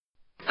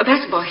A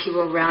basketball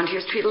hero around here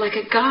is treated like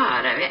a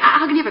god. I mean,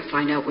 how can you ever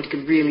find out what he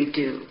could really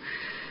do?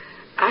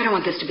 I don't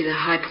want this to be the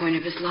high point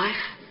of his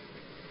life.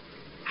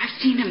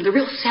 I've seen them, the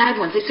real sad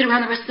ones. They sit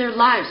around the rest of their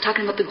lives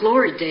talking about the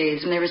glory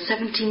days when they were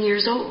 17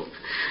 years old.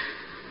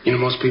 You know,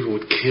 most people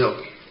would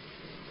kill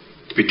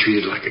to be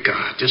treated like a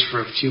god just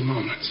for a few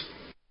moments.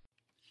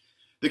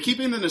 The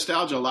Keeping the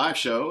Nostalgia Live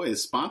show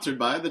is sponsored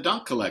by the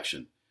Dunk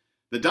Collection.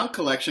 The Dunk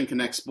Collection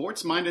connects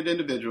sports-minded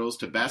individuals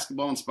to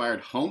basketball-inspired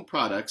home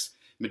products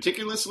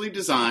meticulously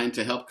designed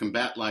to help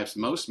combat life's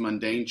most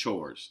mundane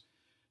chores.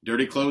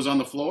 Dirty clothes on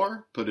the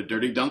floor? Put a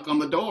dirty dunk on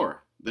the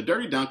door. The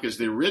Dirty Dunk is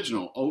the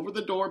original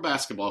over-the-door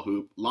basketball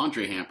hoop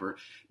laundry hamper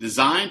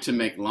designed to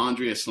make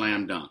laundry a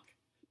slam dunk.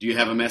 Do you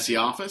have a messy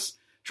office?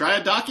 Try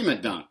a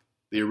Document Dunk,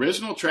 the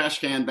original trash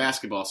can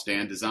basketball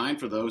stand designed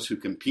for those who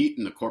compete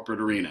in the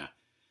corporate arena.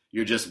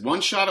 You're just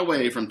one shot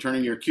away from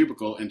turning your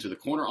cubicle into the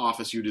corner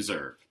office you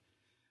deserve.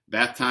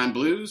 Bath time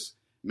blues?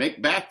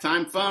 Make bath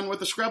time fun with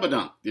the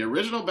Scrub-A-Dunk, the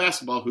original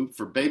basketball hoop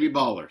for baby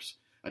ballers.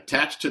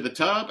 Attached to the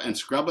tub and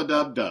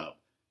Scrub-A-Dub-Dub.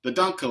 The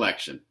Dunk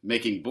Collection,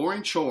 making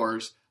boring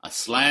chores a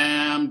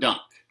slam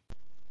dunk.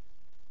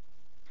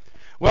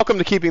 Welcome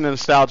to Keeping the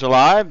Nostalgia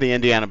Alive, the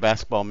Indiana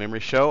Basketball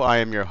Memory Show. I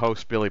am your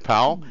host, Billy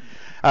Powell.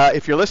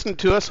 If you're listening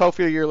to us,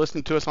 hopefully you're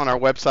listening to us on our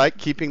website,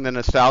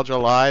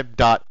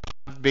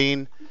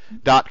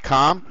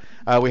 keepingthenostalgialive.podbean.com.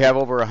 We have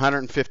over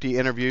 150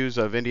 interviews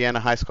of Indiana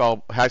high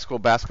school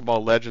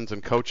basketball legends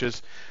and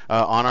coaches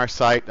on our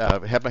site.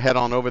 Head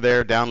on over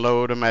there,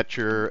 download them at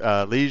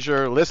your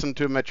leisure, listen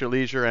to them at your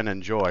leisure, and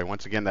enjoy.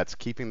 Once again, that's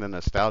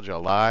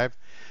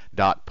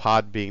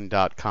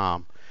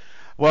keepingthenostalgialive.podbean.com.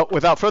 Well,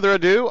 without further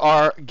ado,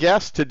 our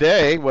guest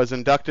today was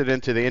inducted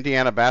into the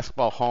Indiana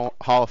Basketball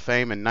Hall of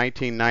Fame in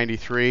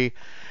 1993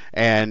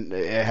 and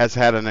has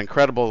had an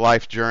incredible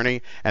life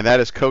journey, and that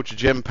is Coach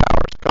Jim Powers.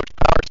 Coach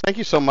Powers, thank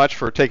you so much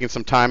for taking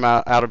some time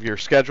out of your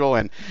schedule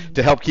and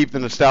to help keep the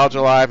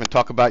nostalgia alive and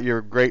talk about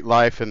your great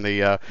life and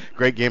the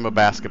great game of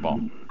basketball.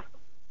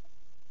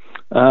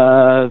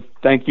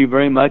 Thank you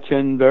very much,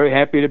 and very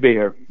happy to be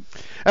here.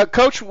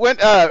 Coach, when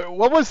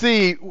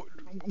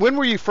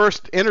were you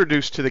first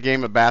introduced to the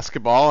game of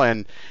basketball,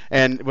 and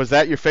was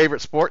that your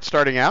favorite sport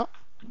starting out?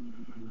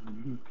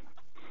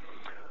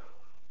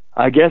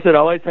 I guess it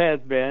always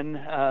has been.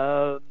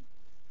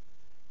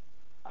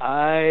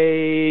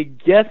 I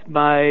guess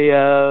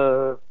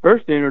my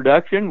first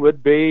introduction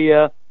would be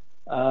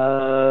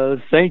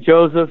St.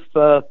 Joseph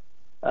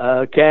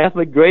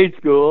Catholic grade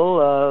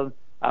school.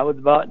 I was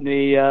about in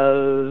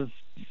the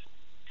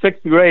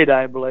 6th grade,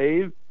 I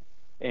believe,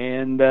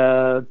 and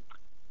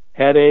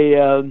had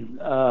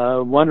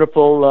a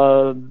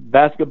wonderful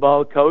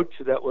basketball coach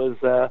that was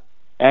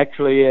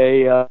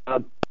actually a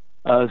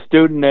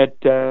student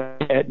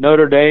at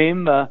Notre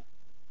Dame,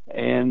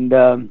 and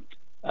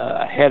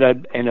had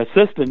an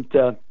assistant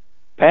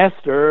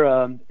pastor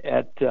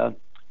at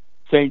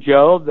St.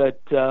 Joe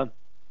that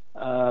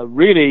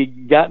really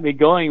got me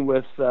going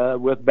with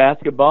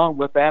basketball and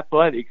with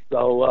athletics.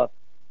 So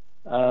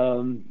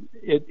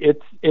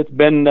it's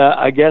been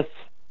I guess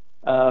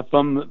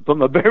from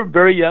a very,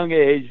 very young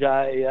age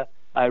I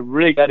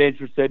really got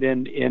interested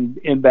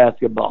in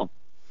basketball.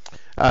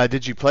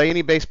 Did you play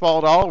any baseball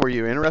at all? Were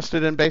you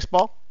interested in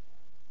baseball?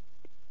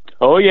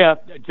 Oh yeah,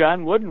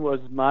 John Wooden was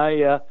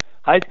my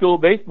high school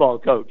baseball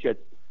coach at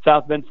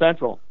South Bend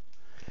Central.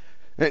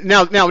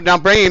 Now,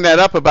 bringing that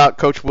up about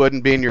Coach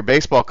Wooden being your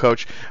baseball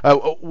coach,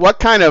 what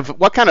kind of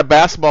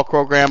basketball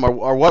program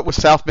or what was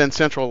South Bend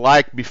Central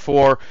like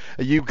before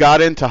you got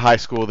into high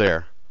school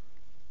there?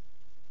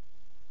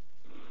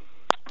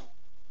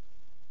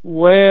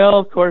 Well,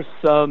 of course,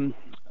 South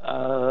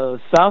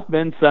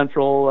Bend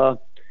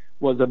Central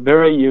was a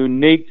very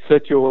unique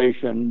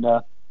situation,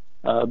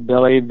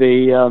 Billy.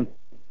 The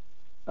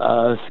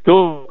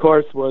school, of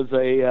course, was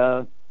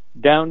a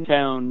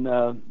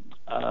downtown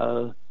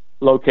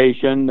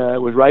location.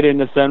 It was right in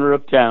the center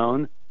of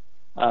town.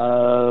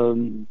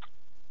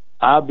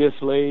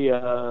 Obviously,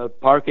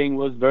 parking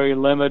was very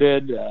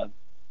limited.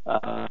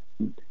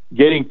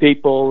 Getting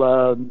people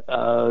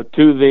to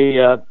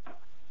the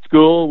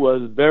school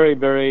was very,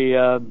 very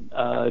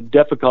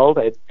difficult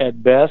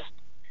at best.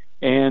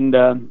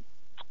 And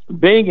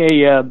being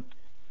a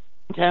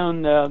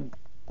town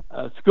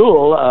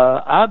school,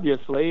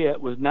 obviously,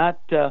 it was not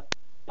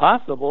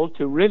possible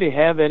to really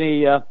have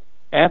any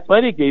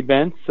athletic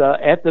events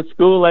at the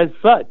school as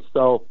such.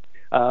 So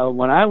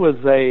when I was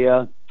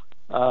a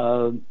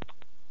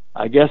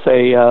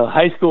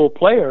high school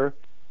player,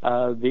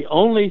 the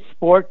only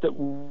sport that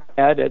we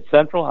had at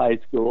Central High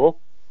School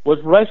was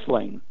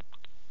wrestling,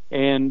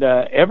 and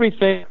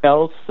everything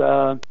else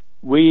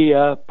we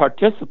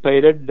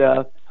participated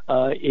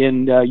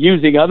in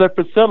using other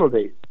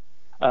facilities.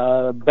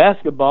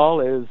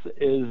 Basketball is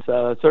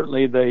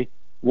certainly the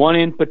one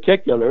in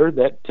particular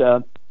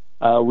that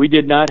we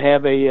did not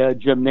have a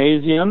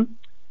gymnasium,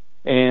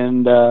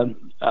 and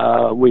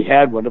we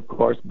had one, of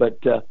course,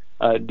 but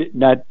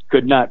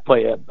could not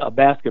play a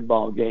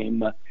basketball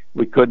game.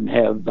 We couldn't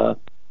have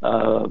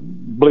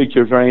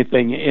bleachers or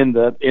anything in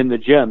the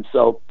gym.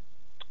 So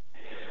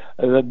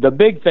the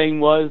big thing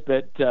was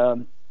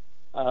that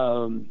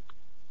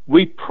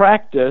we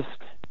practiced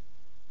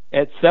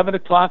at 7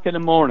 o'clock in the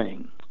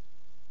morning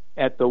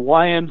at the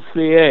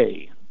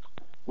YMCA,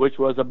 which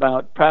was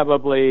about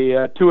probably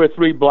 2 or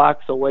 3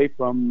 blocks away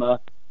from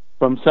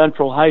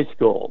Central High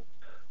School.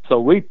 So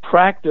we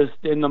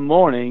practiced in the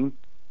morning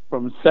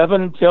from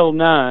 7 until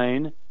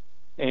 9,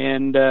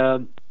 and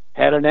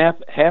had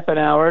half an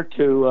hour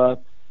to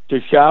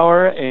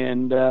shower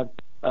and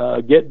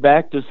get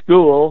back to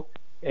school.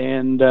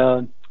 And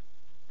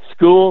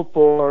school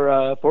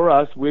for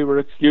us, we were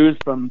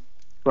excused from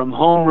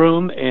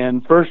homeroom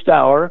and first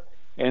hour,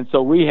 and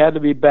so we had to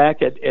be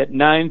back at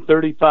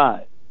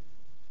 9:35.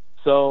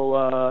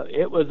 So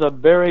it was a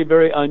very,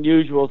 very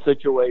unusual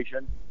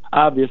situation.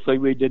 Obviously,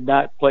 we did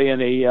not play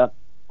any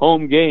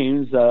home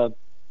games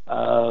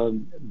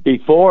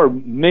before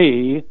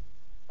me.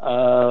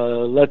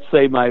 Let's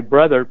say my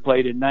brother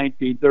played in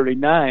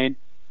 1939,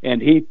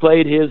 and he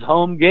played his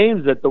home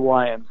games at the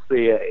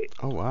YMCA.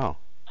 Oh, wow.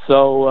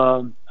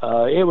 So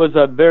it was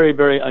a very,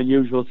 very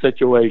unusual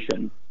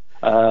situation.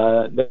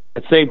 The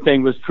same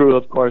thing was true,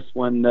 of course,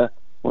 when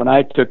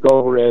I took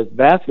over as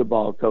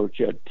basketball coach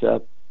at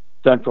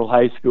Central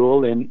High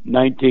School in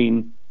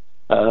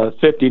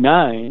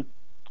 1959.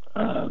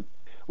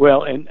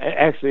 Well, and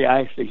actually,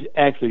 I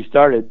actually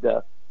started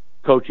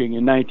coaching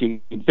in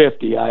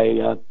 1950.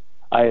 I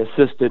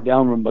assisted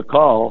Elmer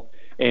McCall,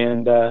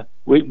 and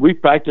we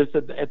practiced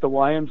at the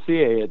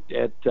YMCA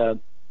at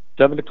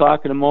 7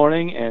 o'clock in the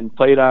morning, and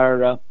played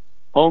our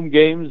home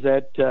games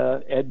at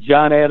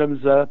John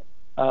Adams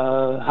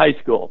High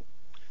School.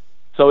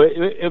 So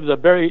it was a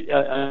very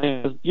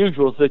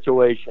unusual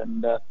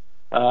situation.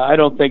 I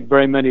don't think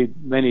very many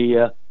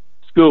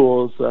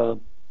schools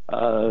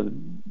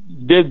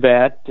did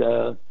that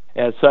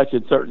as such,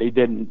 and certainly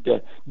didn't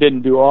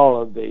do all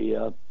of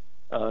the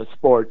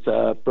sports.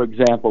 For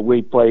example,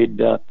 we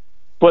played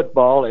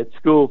football at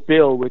School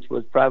Field, which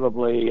was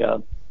probably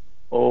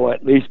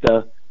at least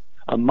a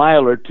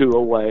mile or two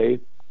away.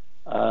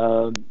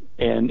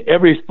 And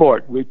every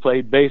sport, we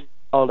played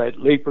baseball at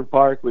Leeper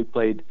Park, we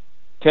played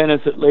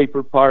tennis at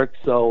Leeper Park.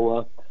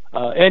 So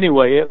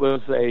anyway, it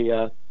was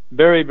a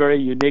very,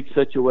 very unique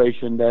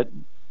situation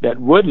that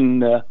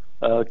Wooden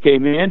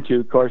came into.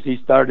 Of course, he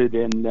started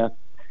in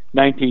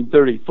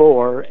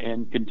 1934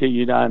 and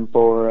continued on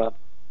for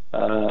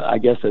I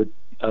guess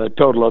a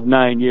total of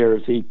 9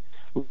 years. He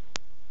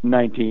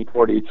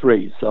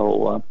 1943.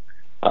 So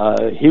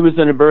he was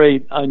in a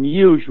very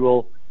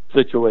unusual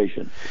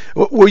situation.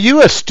 Were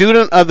you a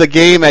student of the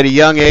game at a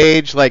young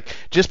age? Like,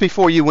 just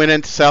before you went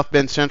into South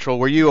Bend Central,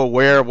 were you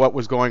aware of what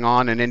was going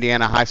on in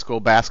Indiana high school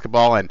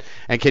basketball? And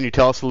can you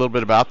tell us a little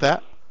bit about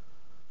that?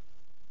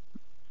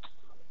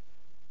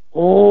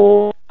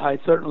 Oh, I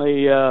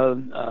certainly,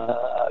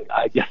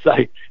 I guess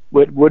I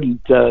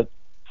wouldn't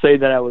say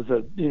that I was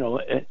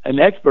an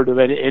expert of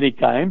any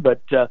kind,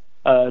 but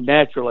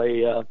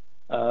naturally,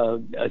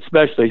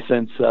 especially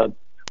since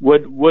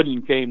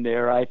Wooden came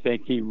there, I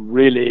think he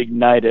really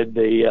ignited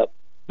the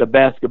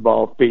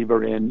basketball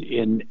fever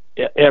in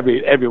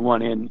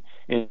everyone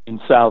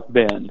in South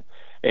Bend,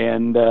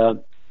 and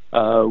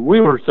we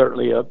were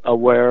certainly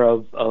aware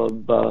of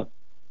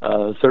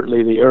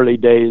certainly the early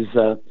days.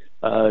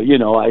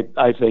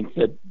 I think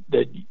that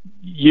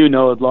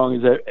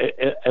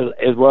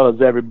as well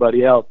as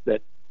everybody else,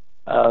 that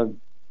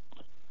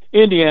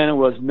Indiana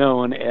was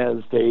known as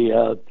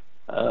the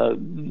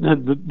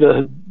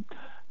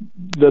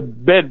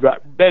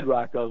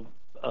bedrock of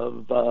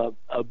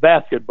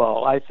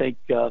basketball. I think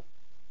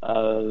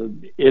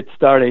it's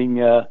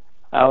starting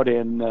out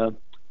in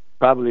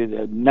probably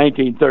the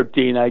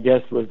 1913, I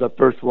guess, was the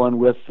first one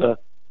with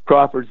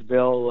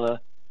Crawfordsville.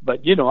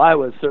 But I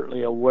was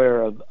certainly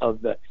aware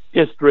of the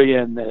history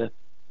and the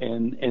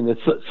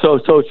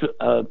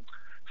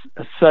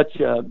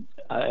such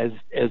as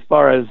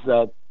far as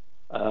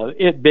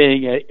it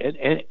being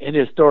an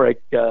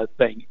historic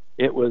thing.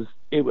 It was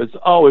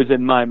always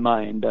in my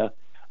mind.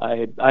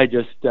 I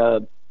just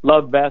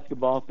loved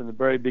basketball from the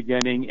very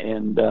beginning,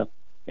 and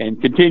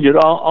continued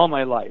all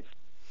my life.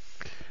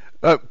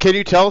 Can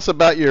you tell us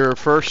about your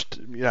first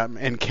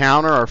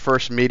encounter or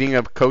first meeting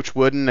of Coach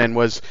Wooden? And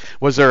was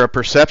there a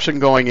perception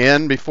going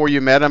in before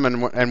you met him,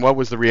 and what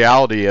was the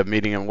reality of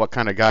meeting him? What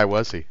kind of guy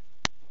was he?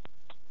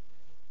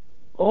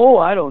 Oh,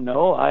 I don't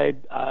know.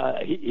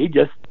 He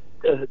just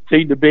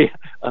seemed to be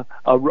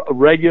a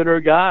regular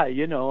guy.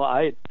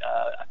 I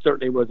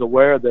certainly was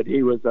aware that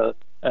he was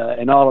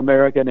an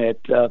All-American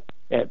at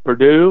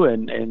Purdue,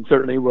 and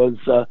certainly was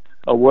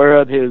aware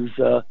of his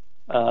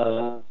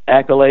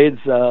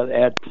accolades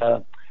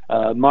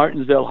at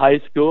Martinsville High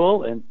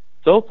School and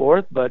so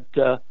forth. But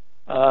the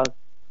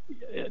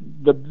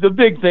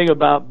big thing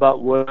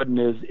about Wooden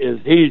is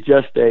he's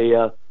just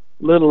a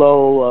little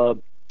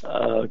old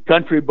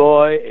country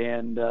boy,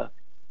 and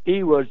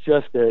he was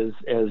just as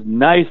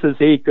nice as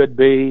he could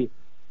be.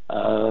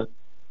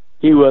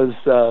 He was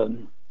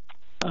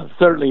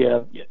certainly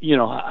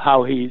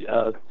how he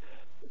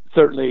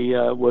certainly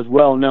was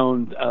well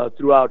known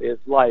throughout his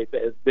life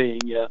as being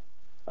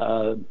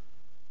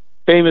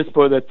famous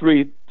for the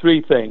three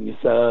things: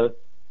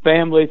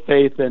 family,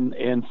 faith,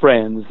 and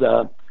friends.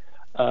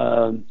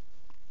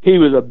 He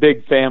was a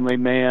big family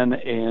man,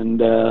 and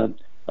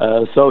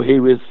so he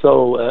was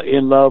so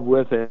in love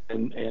with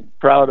and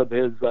proud of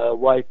his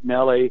wife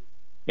Nellie,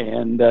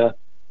 and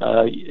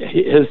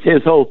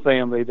his whole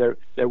family. There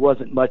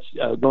wasn't much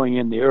going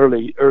in the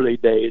early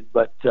days,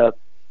 but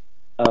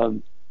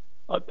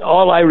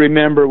all I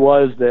remember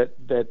was that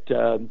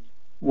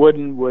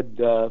Wooden would,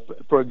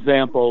 for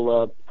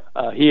example,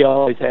 he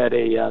always had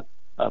a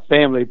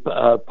family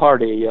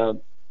party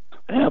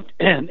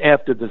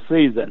after the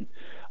season.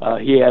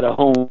 He had a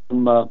home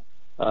in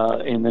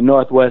the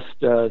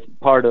northwest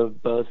part of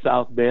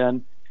South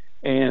Bend,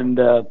 and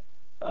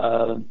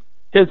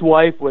his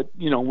wife would,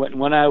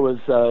 when I was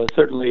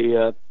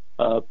certainly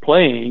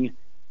playing,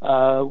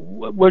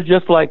 was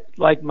just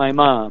like my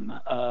mom.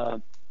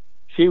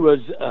 She was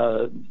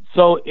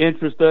so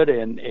interested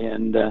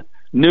and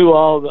knew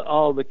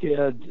all the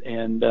kids,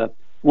 and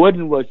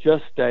Wooden was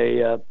just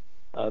a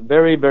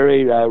very,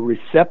 very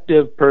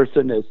receptive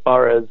person as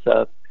far as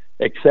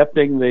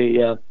accepting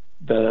the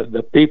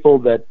people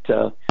that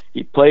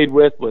he played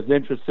with, was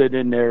interested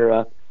in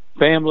their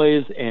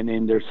families and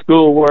in their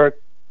schoolwork,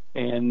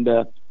 and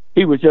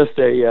he was just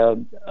a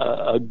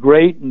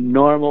great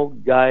normal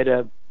guy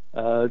to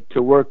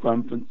work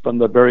from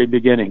the very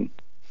beginning.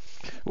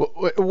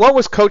 What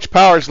was Coach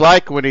Powers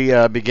like when he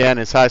began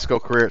his high school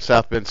career at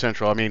South Bend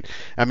Central? I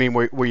mean,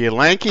 were you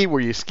lanky? Were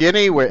you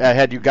skinny?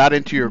 Had you got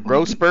into your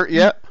growth spurt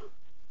yet?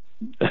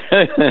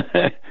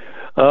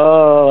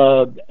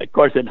 Of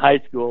course, in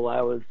high school,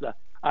 I was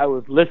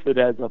listed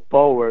as a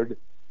forward.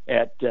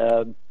 I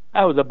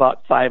was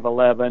about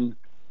 5'11",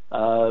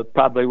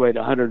 probably weighed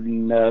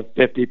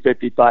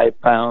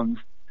 55 pounds,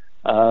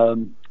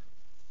 and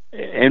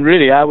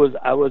really, I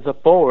was a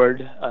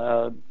forward.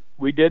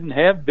 We didn't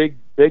have big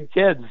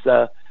kids.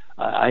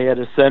 I had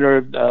a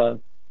center by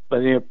the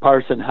name of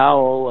Parson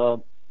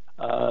Howell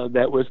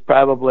that was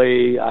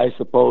probably, I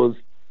suppose,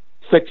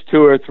 6'2"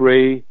 or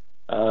 3.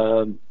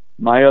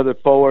 My other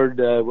forward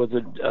was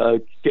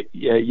a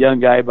young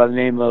guy by the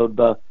name of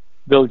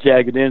Bill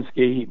Jagodinsky.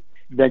 He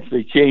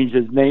eventually changed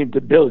his name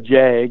to Bill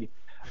Jag.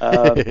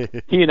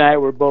 He and I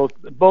were both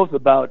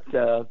about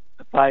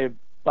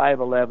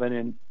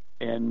 5'11",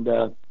 and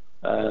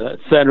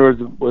center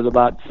was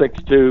about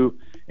 6'2",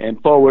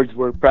 and forwards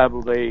were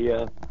probably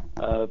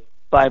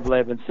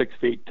 5'11", 6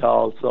 feet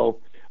tall. So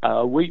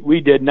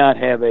we did not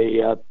have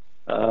a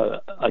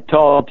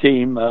tall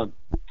team,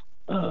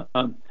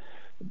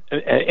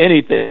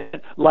 anything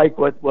like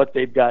what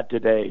they've got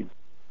today.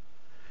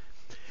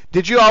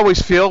 Did you always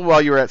feel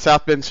while you were at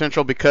South Bend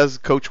Central, because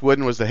Coach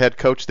Wooden was the head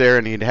coach there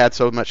and he'd had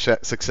so much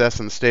success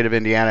in the state of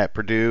Indiana at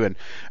Purdue and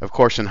of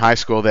course in high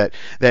school, that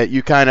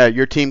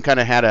your team kind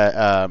of had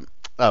a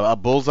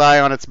bullseye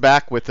on its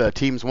back with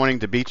teams wanting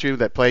to beat you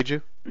that played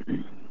you?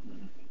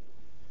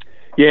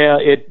 Yeah,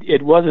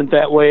 it wasn't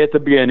that way at the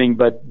beginning,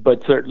 but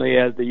certainly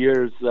as the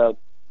years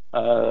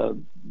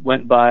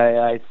went by,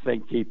 I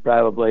think he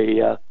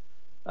probably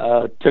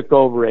took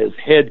over as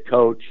head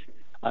coach.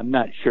 I'm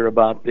not sure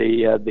about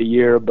the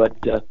year, but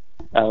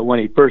when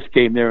he first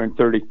came there in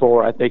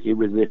 '34, I think he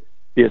was the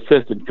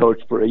assistant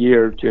coach for a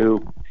year or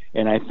two,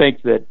 and I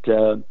think that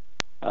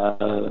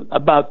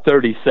about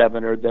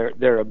 37 or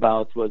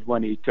thereabouts was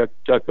when he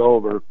took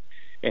over,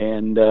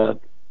 and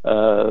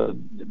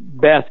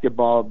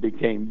basketball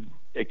became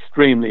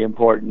extremely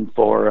important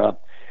for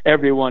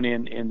everyone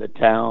in the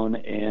town,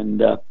 and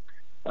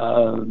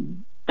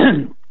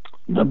the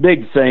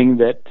big thing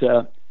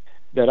that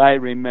I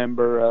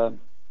remember.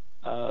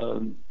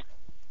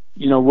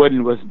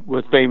 Wooden was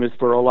famous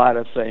for a lot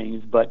of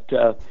things, but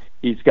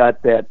he's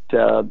got that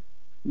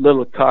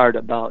little card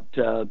about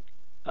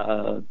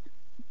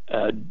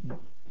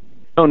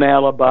don't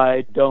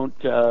alibi,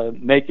 don't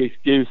make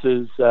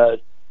excuses,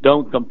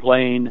 don't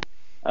complain.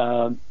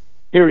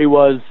 Here he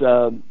was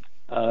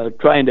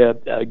trying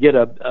to get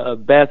a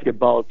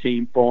basketball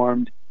team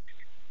formed,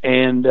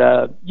 and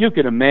you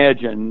can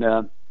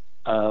imagine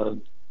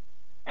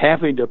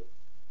having to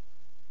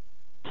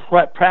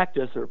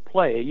practice or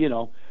play,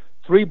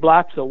 3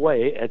 blocks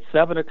away at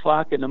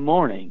 7:00 in the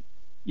morning.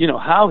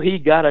 How he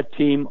got a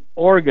team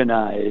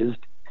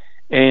organized,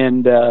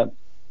 and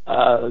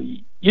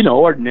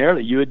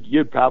ordinarily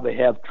you'd probably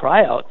have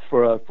tryouts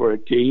for a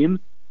team,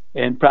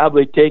 and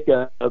probably take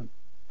a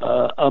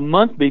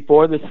month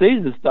before the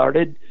season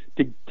started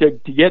to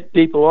get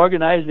people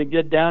organized and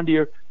get down to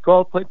your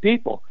 12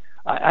 people.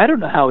 I don't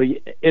know how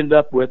he ended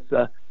up with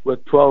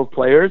 12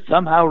 players.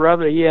 Somehow or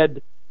other he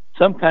had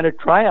some kind of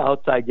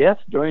tryouts, I guess,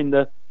 during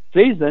the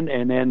season,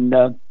 and then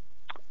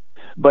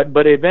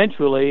but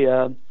eventually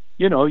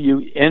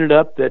you ended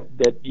up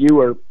that you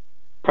were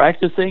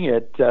practicing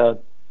at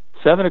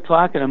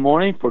 7:00 in the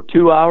morning for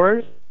 2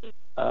 hours.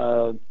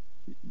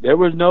 There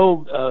was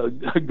no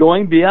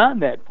going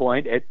beyond that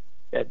point. At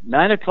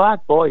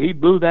 9:00, boy, he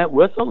blew that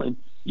whistle, and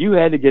you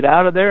had to get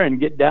out of there and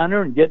get down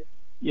there and get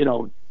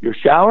your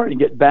shower and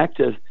get back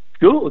to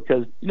school,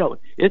 because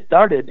it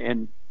started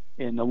in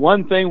And the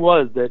one thing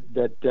was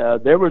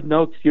that there was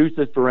no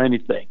excuses for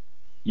anything.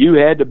 You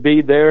had to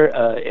be there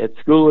at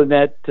school in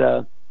that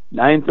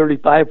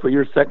 9:35 for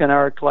your second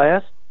hour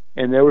class,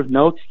 and there was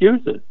no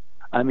excuses.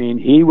 I mean,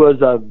 he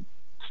was a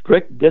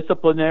strict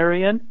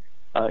disciplinarian.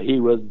 He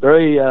was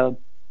very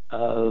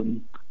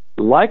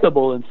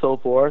likable and so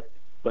forth.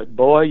 But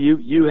boy,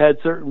 you had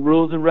certain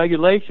rules and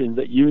regulations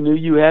that you knew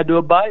you had to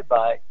abide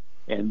by,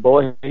 and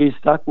boy, he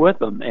stuck with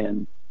them.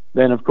 And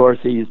then, of course,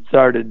 he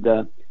started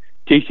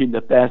teaching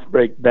the fast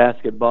break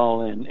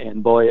basketball,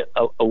 and boy,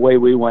 away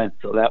we went.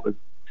 So that was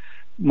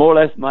more or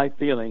less my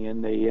feeling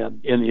in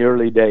the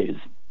early days.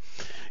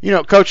 You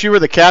know, Coach, you were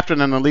the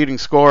captain and the leading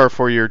scorer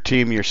for your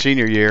team your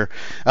senior year.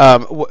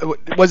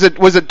 Was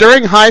it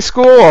during high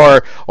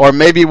school, or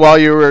maybe while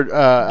you were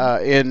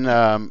in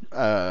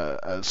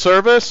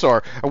service,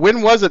 or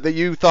when was it that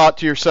you thought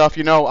to yourself,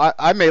 you know,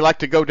 I may like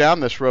to go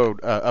down this road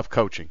of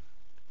coaching?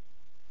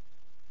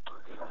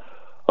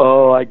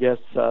 Oh, I guess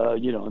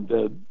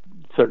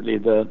certainly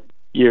the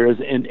years,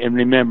 and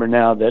remember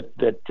now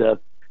that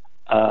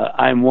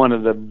I'm one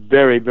of the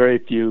very, very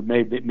few,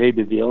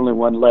 maybe the only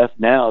one left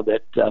now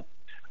that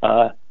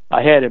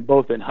I had him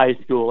both in high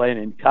school and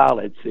in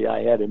college. See, I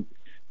had him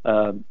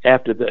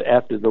after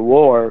the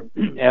war,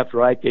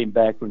 after I came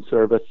back from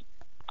service.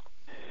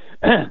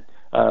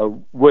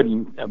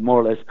 Wooden more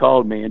or less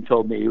called me and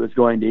told me he was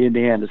going to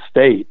Indiana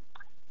State,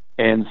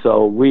 and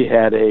so we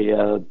had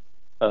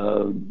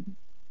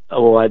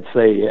I'd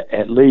say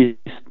at least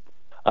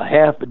a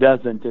half a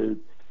dozen to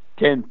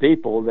 10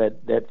 people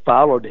that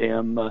followed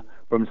him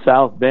from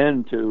South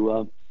Bend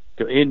to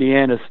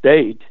Indiana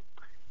State,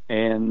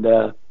 and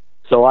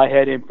so I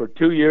had him for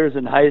 2 years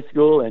in high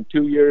school and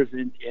 2 years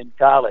in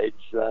college.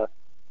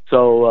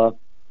 So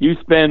you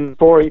spend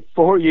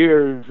 4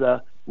 years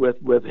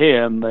with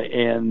him,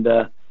 and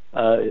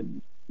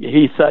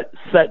he set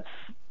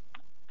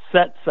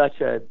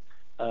such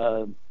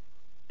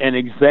an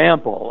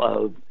example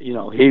of, you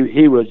know,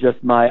 he was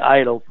just my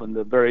idol from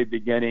the very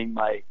beginning,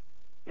 my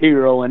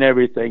hero and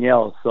everything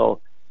else. So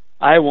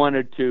I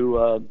wanted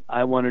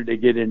to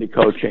get into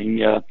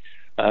coaching.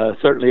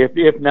 Certainly,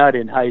 if not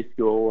in high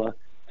school.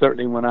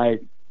 Certainly, when I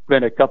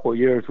spent a couple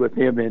years with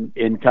him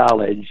in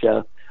college,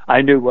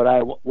 I knew what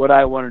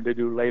I wanted to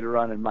do later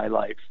on in my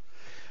life.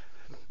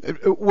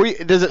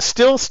 Does it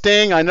still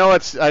sting? I know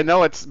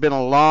it's been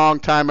a long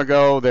time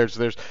ago. There's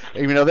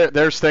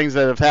things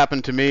that have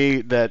happened to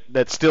me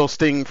that still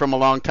sting from a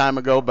long time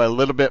ago, but a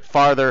little bit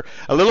farther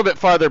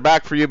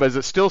back for you. But does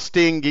it still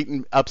sting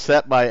getting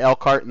upset by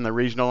Elkhart in the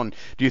regional? And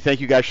do you think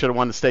you guys should have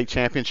won the state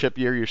championship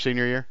your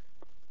senior year?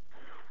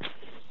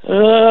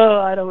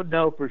 I don't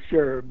know for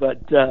sure,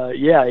 but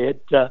yeah,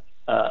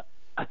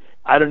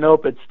 I don't know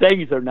if it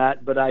stings or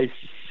not, but I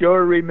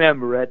sure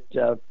remember it.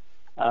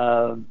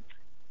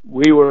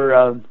 We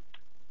were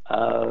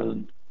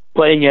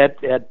playing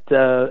at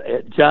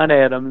John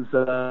Adams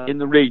in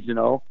the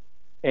regional,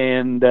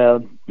 and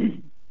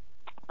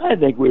I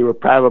think we were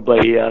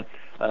probably,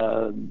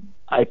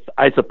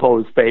 I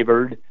suppose,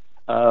 favored.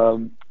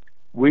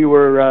 We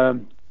were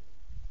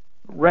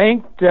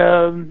ranked.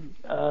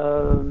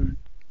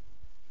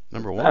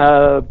 Number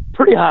one.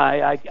 Pretty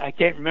high. I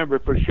can't remember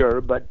for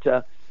sure, but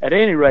at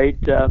any rate,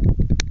 it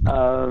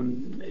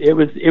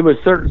was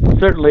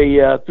certainly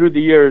through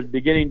the years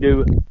beginning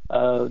to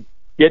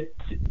get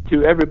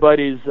to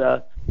everybody's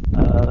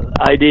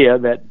idea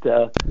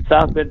that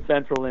South Bend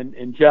Central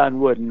and John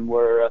Wooden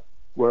were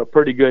a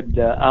pretty good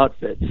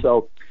outfit.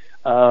 So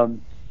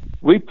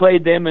we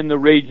played them in the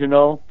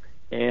regional,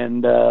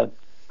 and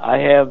I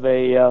have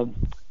a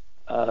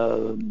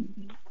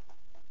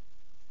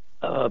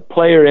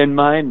player in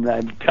mind.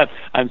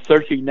 I'm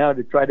searching now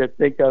to try to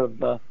think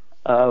of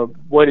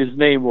what his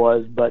name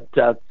was, but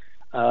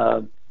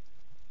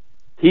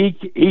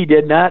he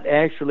did not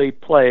actually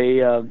play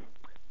in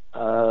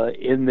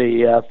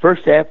the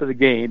first half of the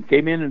game.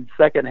 Came in the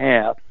second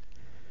half,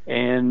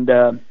 and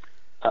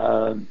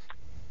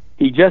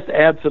he just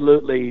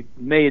absolutely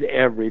made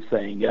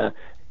everything.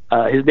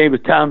 His name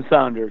was Tom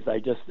Saunders. I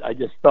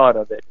just thought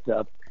of it,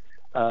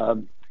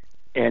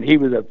 and he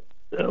was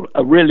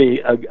a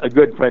really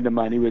good friend of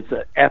mine. He was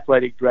an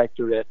athletic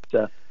director at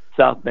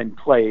South Bend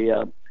Clay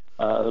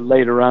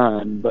later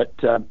on, but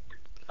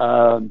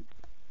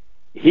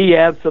he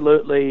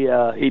absolutely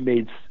he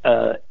made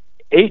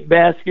 8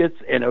 baskets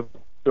and a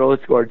throw,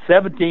 scored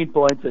 17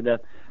 points in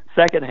the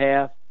second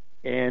half,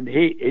 and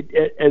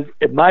as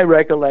my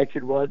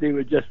recollection was, he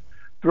was just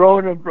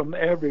throwing them from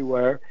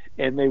everywhere,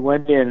 and they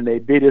went in and they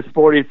beat us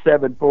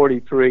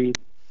 47-43,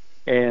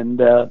 and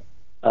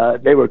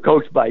they were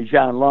coached by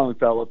John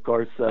Longfellow, of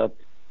course.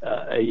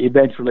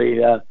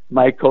 Eventually,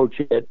 my coach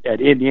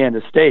at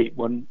Indiana State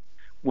when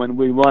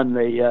we won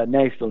the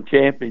national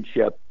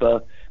championship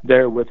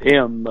there with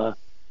him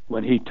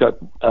when he took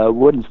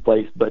Wooden's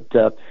place. But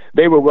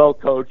they were well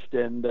coached,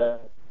 and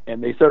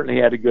they certainly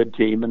had a good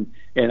team.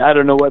 And I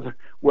don't know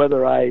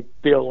whether I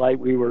feel like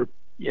we were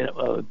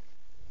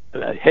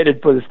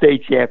headed for the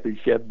state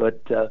championship,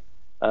 but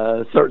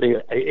certainly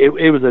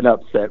it was an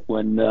upset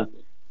when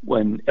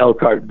when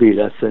Elkhart beat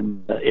us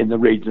in the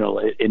regional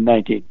in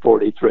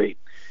 1943,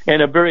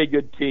 and a very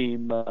good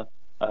team,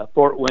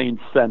 Fort Wayne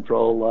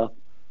Central,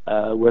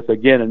 with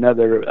again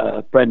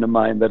another friend of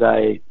mine that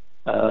I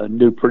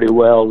knew pretty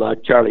well.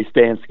 Charlie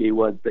Stansky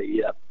was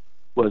the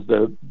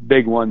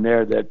big one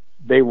there that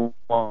they won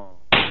the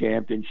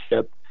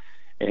championship,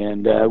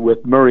 and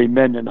with Murray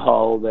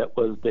Mendenhall, that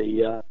was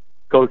the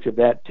coach of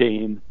that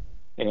team,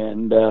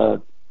 and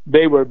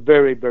they were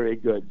very, very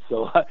good.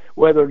 So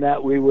whether or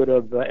not we would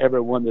have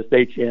ever won the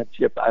state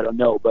championship, I don't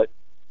know, but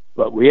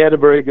we had a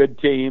very good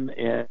team,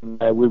 and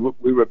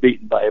we were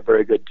beaten by a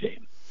very good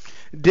team.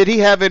 Did he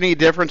have any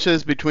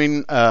differences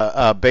between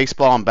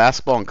baseball and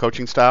basketball and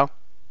coaching style?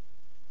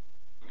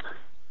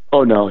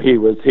 Oh no, he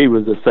was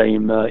the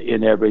same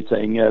in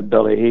everything,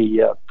 Billy.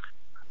 He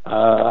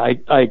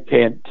I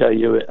can't tell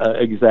you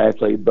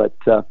exactly, but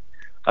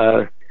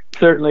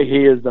certainly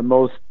he is the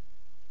most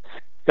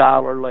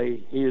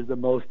scholarly. He is the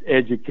most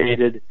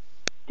educated.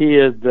 He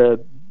is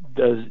the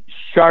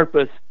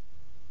sharpest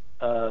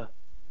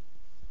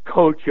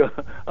coach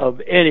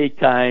of any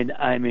kind.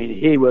 I mean,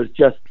 he was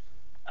just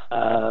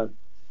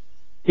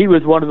he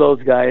was one of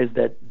those guys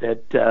that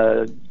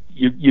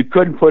you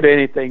couldn't put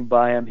anything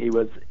by him. He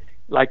was,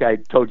 like I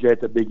told you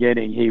at the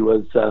beginning, he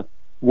was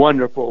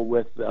wonderful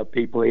with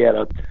people. He had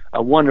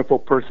a wonderful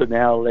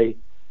personality,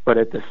 but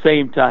at the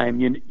same time,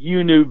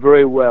 you knew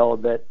very well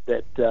that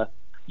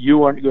you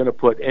weren't going to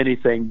put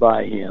anything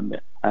by him.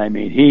 I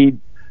mean, he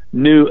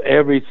knew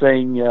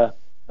everything,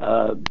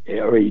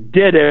 or he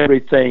did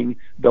everything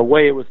the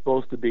way it was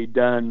supposed to be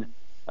done.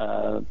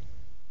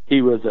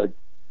 He was a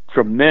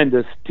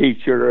tremendous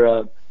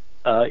teacher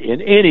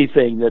in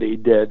anything that he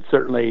did.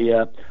 Certainly,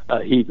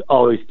 he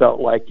always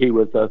felt like he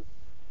was a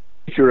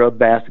teacher of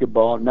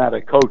basketball, not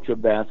a coach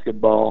of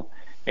basketball,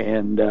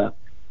 and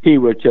he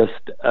was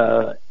just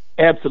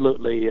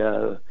absolutely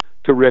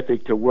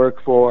terrific to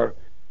work for,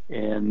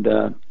 and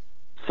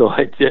so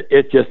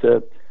it's just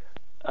a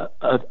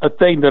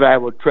thing that I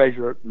will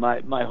treasure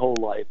my whole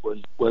life was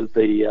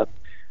the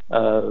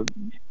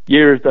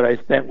years that I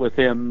spent with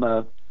him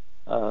as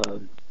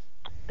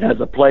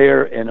a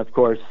player, and of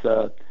course,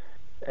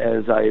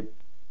 as I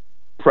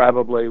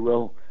probably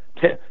will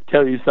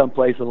tell you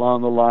someplace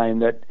along the line,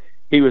 that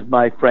he was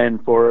my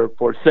friend for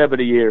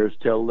 70 years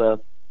till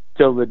the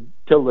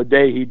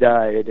day he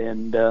died,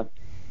 and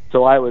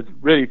so I was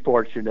really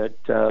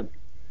fortunate to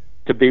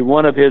be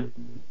one of his,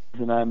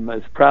 and I'm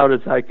as proud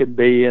as I could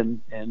be,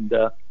 and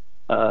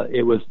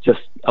it was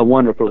just a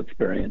wonderful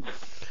experience.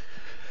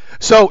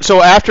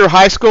 So after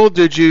high school,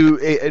 did you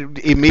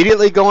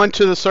immediately go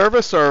into the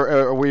service,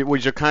 or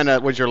was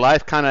your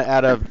life kind of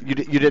out of you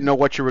didn't know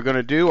what you were going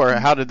to do, or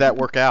how did that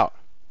work out?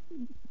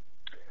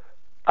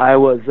 I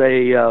was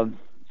a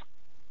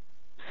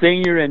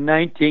senior in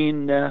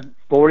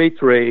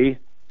 1943.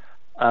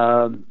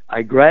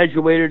 I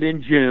graduated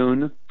in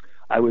June.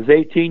 I was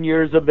 18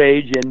 years of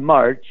age in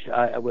March.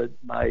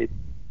 My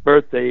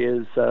birthday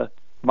is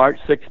March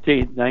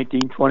 16th,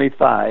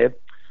 1925.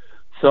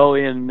 So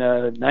in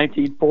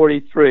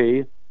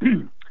 1943,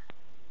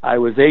 I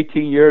was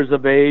 18 years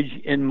of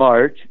age in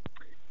March,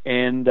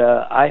 and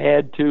I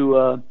had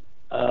to,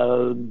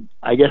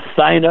 I guess,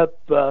 sign up.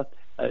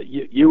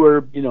 You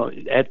were,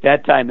 at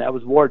that time, that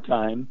was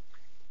wartime,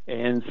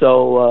 and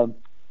so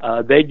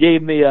they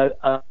gave me a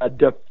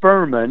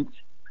deferment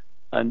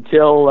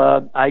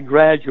until I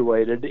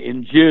graduated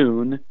in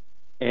June,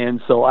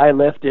 and so I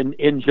left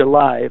in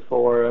July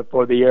for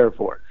the Air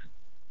Force.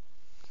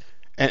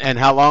 And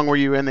how long were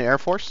you in the Air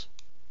Force?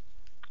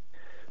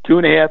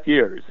 2.5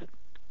 years.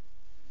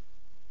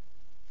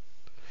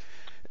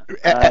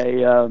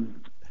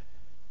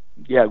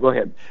 Yeah, go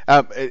ahead.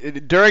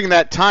 During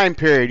that time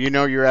period,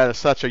 you're at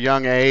such a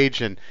young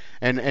age, and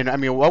I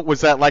mean, what was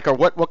that like, or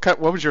what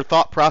was your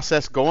thought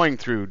process going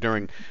through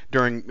during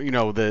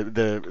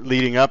the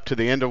leading up to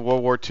the end of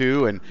World War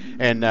II,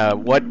 and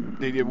what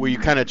were you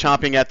kind of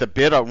chomping at the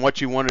bit on what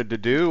you wanted to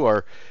do,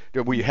 or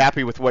were you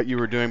happy with what you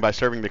were doing by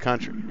serving the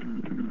country?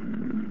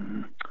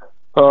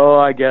 Oh,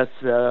 I guess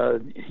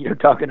you're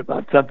talking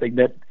about something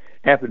that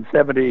happened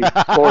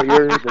 74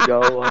 years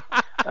ago.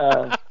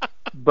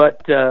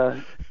 But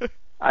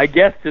I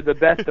guess to the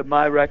best of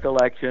my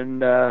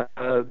recollection, I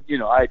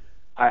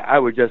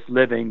was just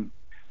living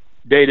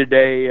day to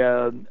day,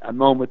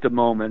 moment to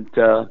moment.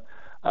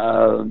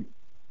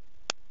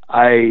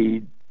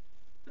 I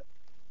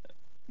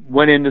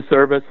went into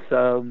service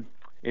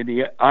in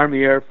the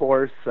Army Air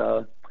Force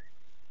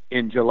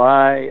in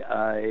July.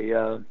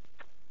 I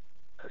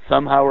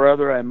somehow or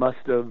other I must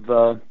have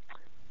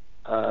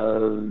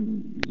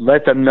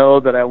let them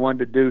know that I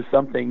wanted to do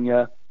something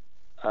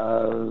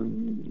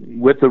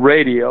with the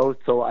radio,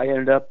 so I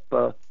ended up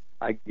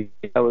I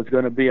was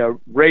going to be a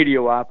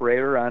radio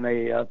operator on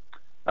a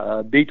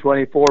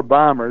B-24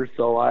 bomber.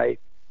 So I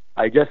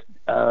just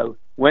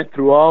went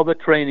through all the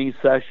training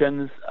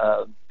sessions.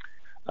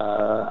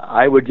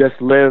 I would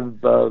just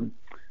live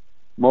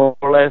more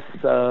or less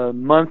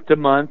month to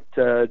month,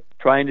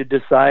 trying to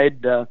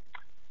decide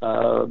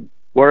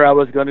where I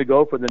was going to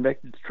go for the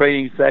next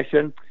training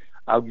session.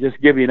 I'll just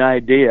give you an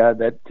idea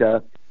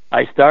that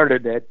I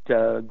started at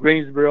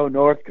Greensboro,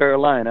 North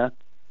Carolina.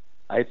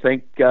 I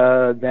think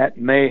that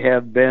may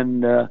have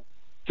been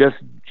just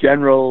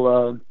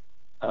general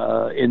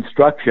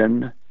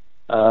instruction.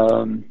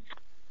 I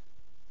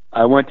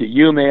went to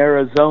Yuma,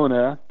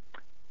 Arizona,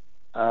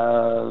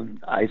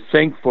 I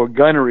think for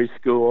gunnery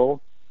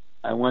school.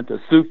 I went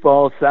to Sioux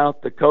Falls,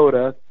 South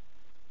Dakota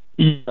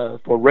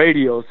for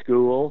radio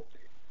school.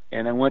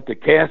 And I went to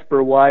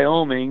Casper,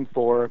 Wyoming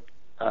for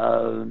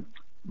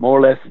more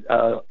or less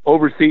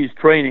overseas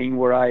training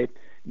where I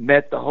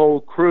met the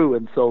whole crew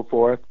and so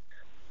forth.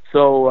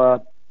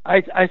 So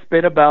I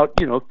spent about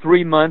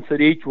 3 months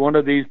at each one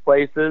of these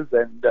places,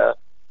 and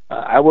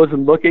I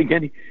wasn't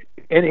looking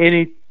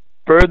any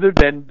further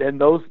than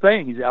those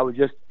things. I was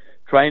just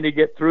trying to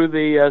get through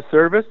the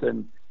service,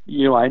 and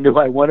I knew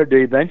I wanted to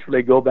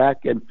eventually go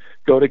back and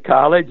go to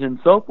college and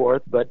so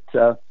forth. But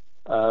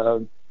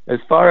as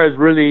far as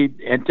really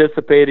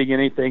anticipating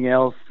anything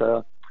else,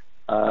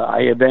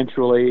 I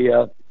eventually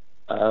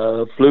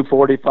flew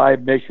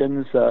 45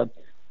 missions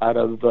out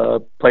of a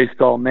place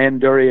called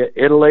Manduria,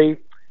 Italy.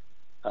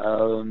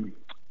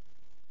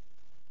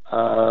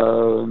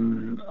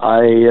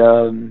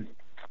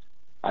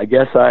 I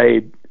guess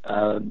I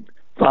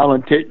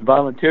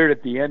volunteered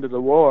at the end of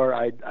the war.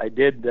 I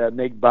did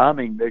make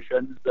bombing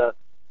missions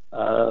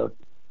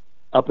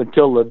up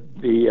until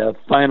the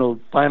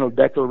final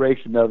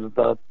declaration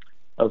of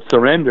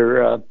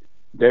surrender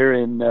there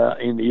in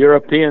the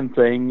European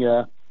thing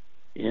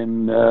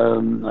in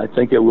I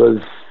think it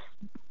was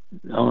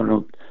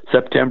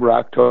September,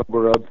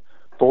 October of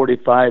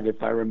 45,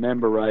 if I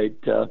remember right.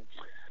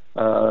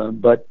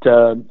 But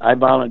I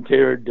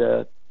volunteered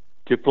to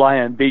fly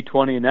on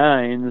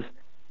B-29s,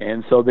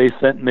 and so they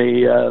sent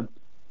me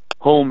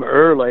home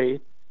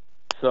early.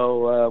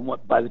 So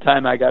by the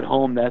time I got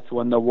home, that's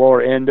when the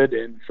war ended,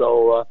 and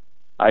so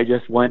I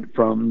just went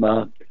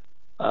from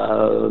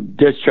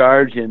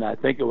discharge in, I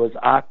think it was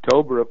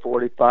October of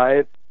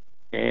 45,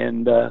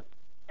 and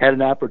had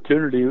an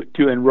opportunity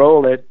to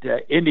enroll at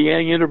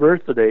Indiana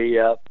University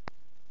in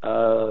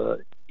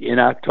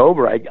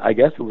October. I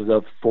guess it was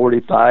of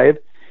 45,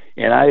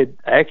 and I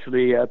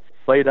actually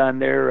played on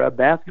their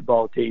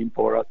basketball team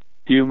for a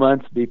few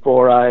months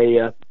before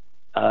I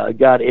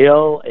got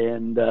ill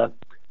and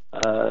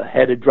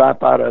had to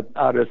drop out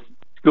of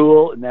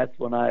school, and that's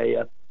when I,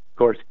 of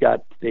course,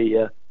 got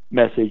the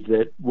message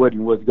that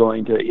Wooden was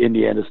going to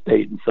Indiana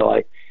State, and so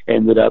I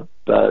ended up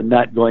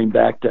not going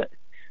back to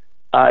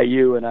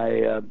IU, and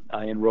I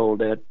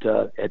enrolled at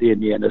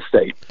Indiana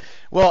State.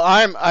 Well,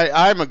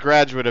 I'm a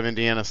graduate of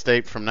Indiana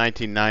State from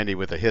 1990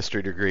 with a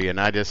history degree, and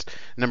I just,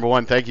 number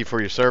one, thank you for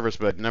your service,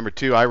 but number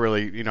two, I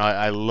really,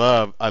 I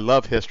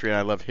love history, and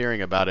I love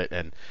hearing about it,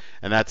 and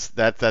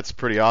that's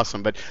pretty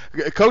awesome. But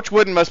Coach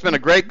Wooden must have been a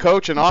great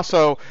coach, and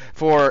also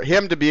for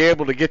him to be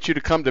able to get you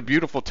to come to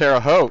beautiful Terre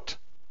Haute.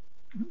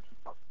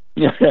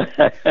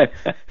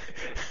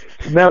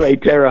 Smelly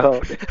Terre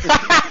Haute.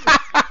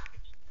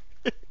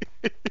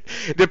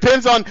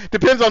 Depends on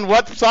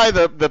what side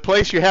of the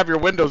place you have your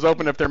windows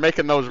open if they're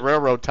making those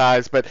railroad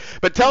ties. But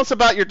tell us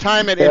about your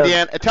time at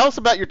Indiana. Tell us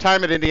about your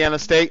time at Indiana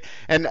State.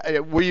 And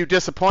were you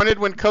disappointed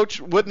when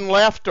Coach Wooden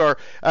left, or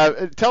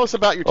tell us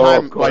about your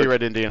time while you were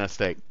at Indiana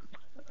State?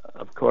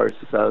 Of course.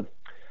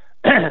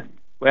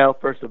 Well,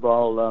 first of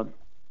all,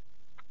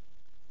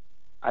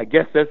 I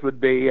guess this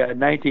would be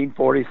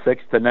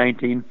 1946 to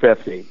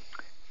 1950.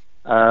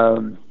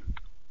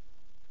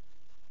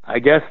 I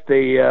guess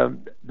the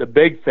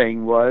big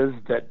thing was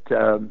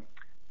that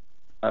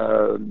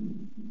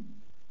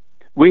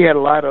we had a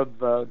lot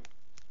of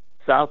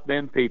South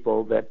Bend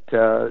people that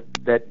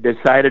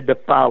decided to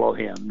follow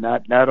him.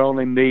 Not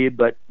only me,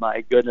 but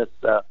my goodness,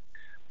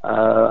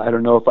 I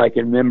don't know if I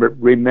can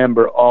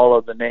remember all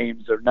of the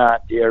names or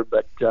not here,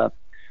 but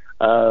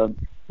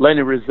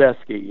Lenny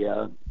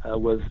Rzeski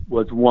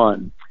was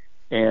one,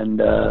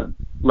 and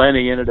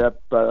Lenny ended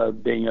up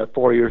being a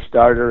 4-year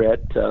starter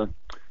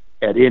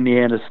at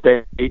Indiana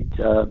State.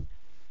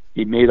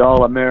 He made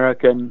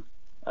All-American.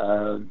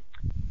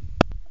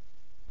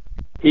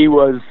 He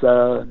was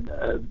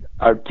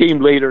our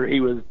team leader. He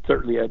was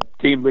certainly a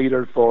team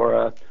leader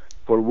for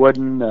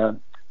Wooden.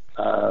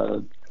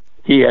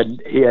 He had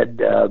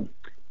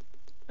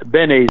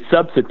been a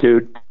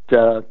substitute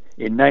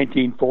in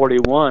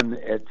 1941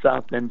 at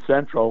South Bend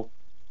Central.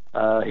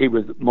 He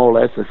was more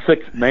or less a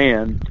sixth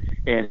man,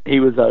 and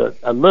he was a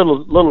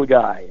little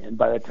guy. And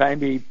by the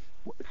time he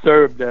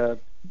served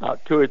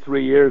about 2 or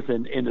 3 years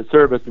in the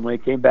service, and when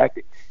he came back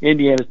to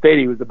Indiana State,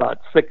 he was about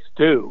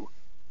 6'2",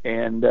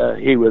 and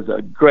he was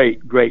a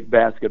great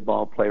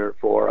basketball player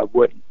for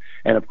Wooden,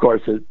 and of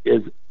course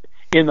is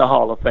in the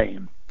Hall of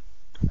Fame.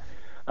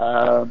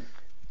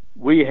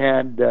 We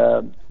had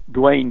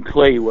Dwayne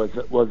Clee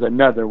was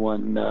another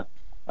one.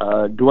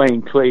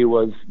 Dwayne Clee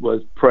was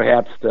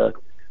perhaps the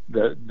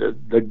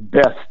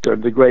best or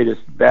the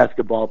greatest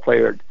basketball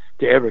player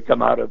to ever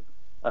come out of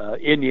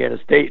Indiana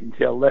State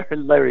until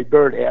Larry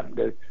Bird happened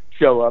to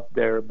show up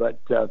there. But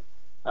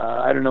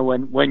I don't know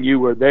when you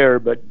were there,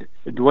 but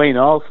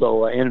Dwayne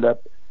also ended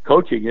up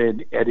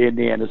coaching at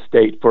Indiana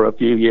State for a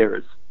few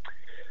years.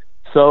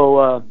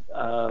 So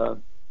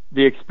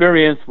the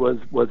experience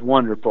was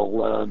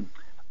wonderful.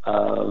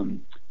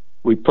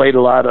 We played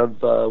a lot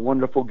of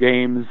wonderful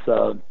games.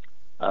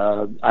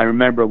 I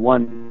remember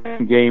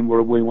one game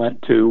where we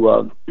went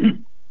to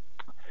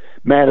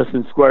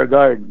Madison Square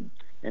Garden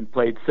and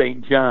played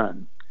St.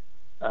 John.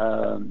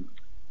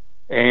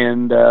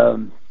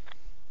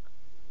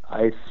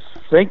 I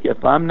think,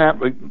 if I'm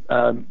not,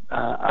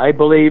 I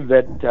believe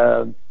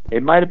that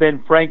it might have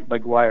been Frank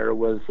McGuire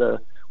was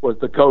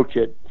the coach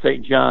at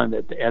St. John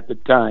at the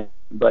time.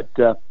 But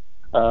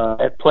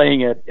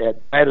playing at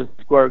Madison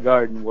Square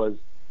Garden was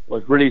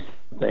really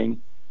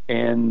something.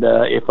 And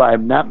if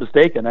I'm not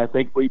mistaken, I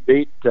think we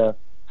beat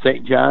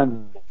St.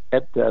 John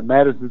at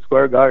Madison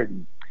Square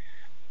Garden.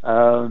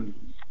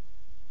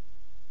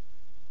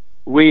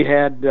 We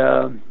had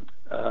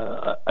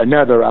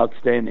another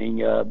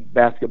outstanding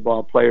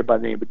basketball player by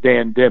the name of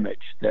Dan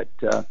Dimich that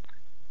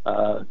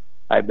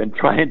I've been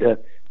trying to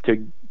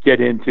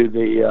get into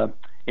the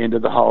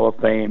Hall of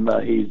Fame.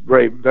 He's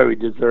very, very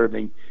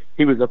deserving.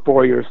 He was a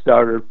 4-year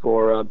starter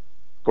for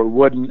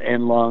Wooden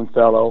and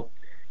Longfellow,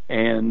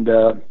 and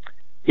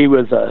he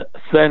was a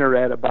center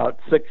at about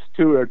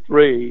 6'2" or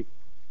 3,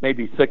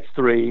 maybe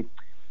 6'3",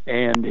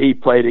 and he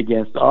played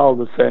against all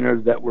the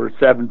centers that were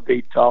 7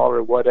 feet tall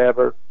or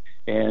whatever,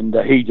 and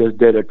he just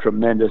did a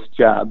tremendous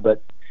job.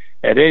 But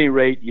at any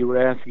rate, you were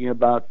asking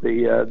about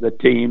the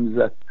teams.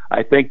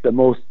 I think the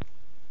most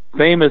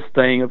famous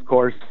thing, of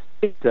course,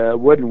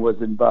 Wooden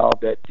was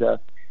involved at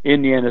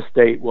Indiana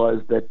State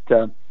was that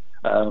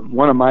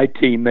one of my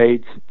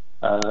teammates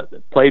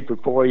played for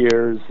 4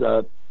 years,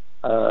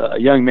 a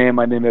young man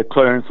by the name of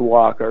Clarence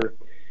Walker,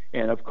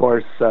 and of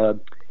course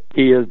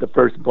he is the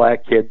first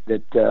black kid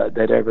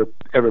that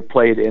ever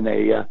played in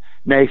a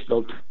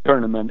national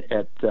tournament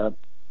at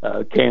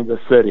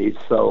Kansas City.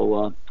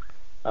 So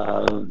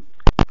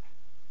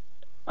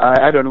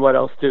I don't know what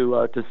else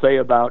to say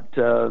about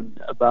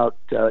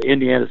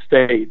Indiana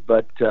State,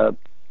 but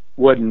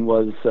Wooden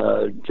was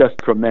just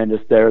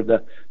tremendous there.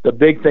 The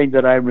big thing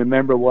that I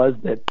remember was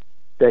that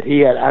he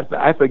had,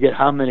 I forget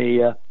how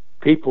many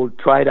people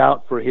tried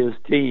out for his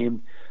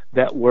team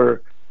that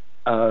were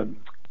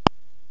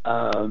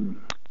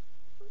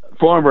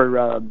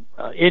former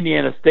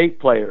Indiana State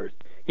players.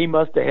 He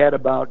must have had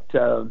about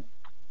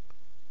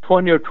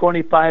 20 or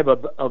 25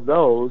 of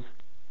those,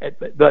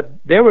 but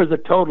there was a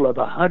total of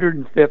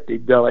 150,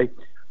 Billy.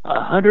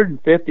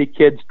 150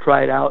 kids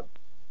tried out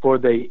for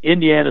the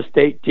Indiana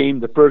State team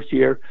the first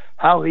year.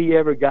 How he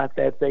ever got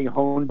that thing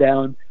honed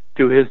down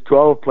to his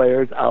 12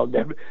 players, I'll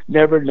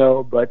never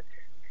know, but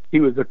he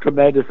was a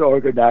tremendous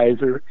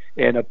organizer,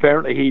 and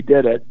apparently he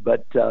did it.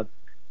 But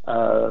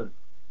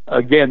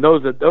again,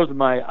 those are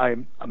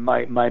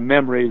my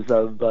memories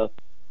of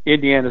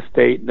Indiana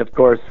State, and of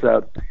course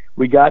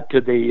we got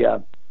to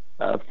the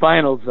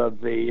finals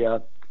of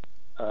the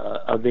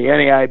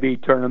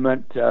NAIB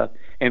tournament,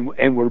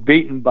 and were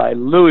beaten by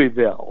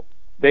Louisville.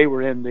 They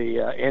were in the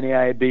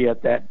NAIB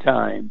at that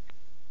time,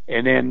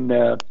 and then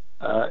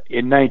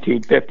in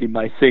 1950,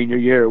 my senior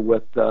year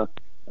with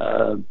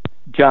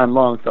John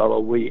Longfellow,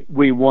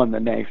 we won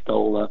the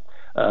national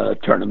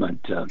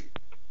tournament.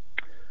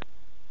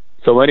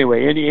 So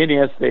anyway,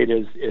 Indiana State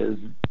is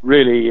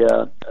really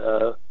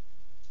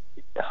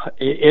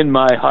in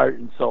my heart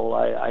and soul.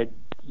 I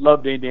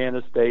loved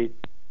Indiana State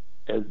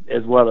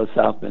as well as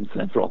South Bend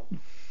Central.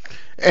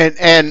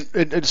 And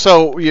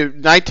so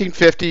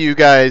 1950, you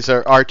guys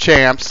are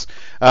champs.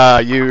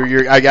 I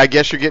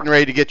guess you're getting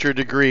ready to get your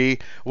degree.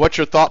 What's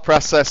your thought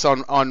process on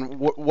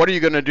what are you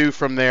going to do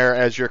from there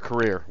as your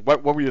career?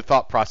 What were your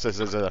thought process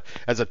as a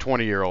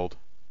 20-year-old?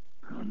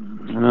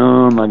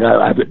 Oh my God,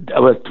 I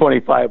was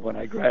 25 when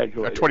I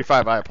graduated.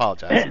 25, I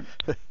apologize.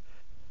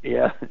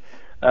 Yeah.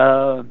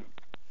 Well,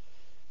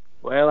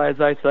 as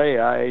I say,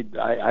 I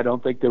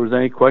don't think there was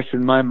any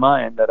question in my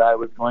mind that I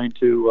was going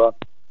to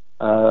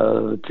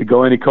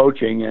go into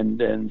coaching,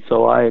 and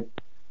so I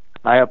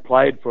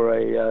applied for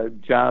a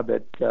job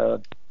at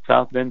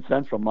South Bend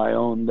Central, my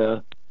old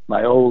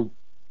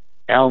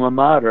alma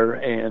mater,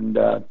 and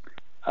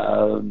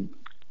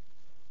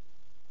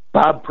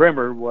Bob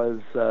Primer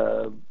was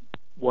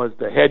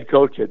the head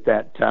coach at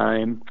that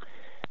time,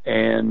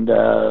 and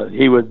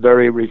he was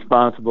very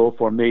responsible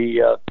for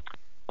me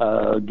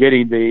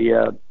getting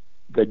the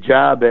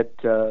job at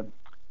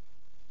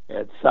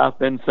South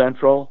Bend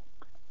Central.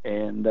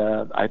 And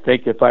I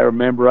think, if I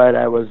remember right,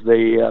 I was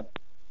the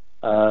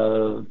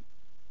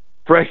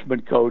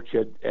freshman coach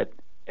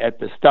at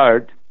the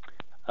start.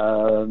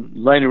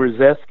 Lenny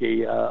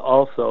Rozeski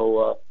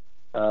also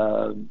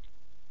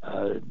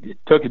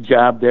took a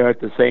job there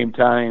at the same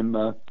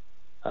time.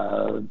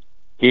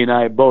 He and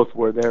I both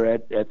were there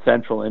at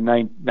Central in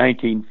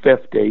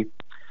 1950.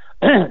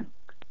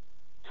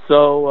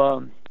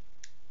 So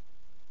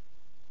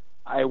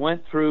I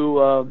went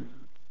through,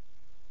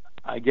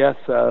 I guess.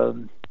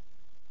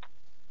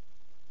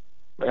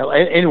 Well,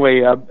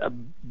 anyway,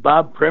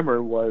 Bob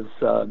Primer was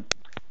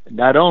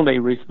not only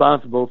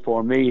responsible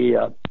for me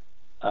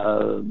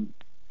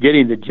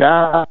getting the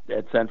job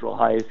at Central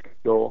High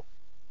School,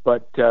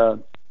 but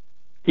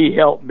he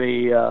helped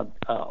me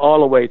all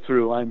the way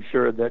through. I'm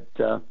sure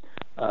that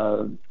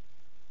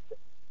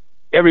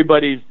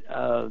everybody's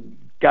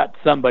got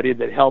somebody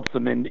that helps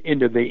them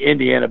into the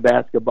Indiana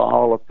Basketball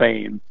Hall of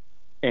Fame.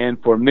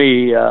 And for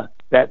me,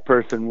 that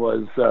person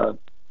was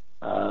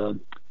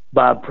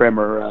Bob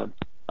Primer.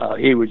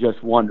 He was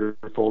just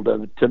wonderful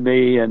to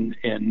me,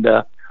 and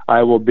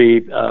I will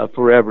be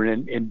forever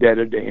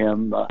indebted to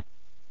him.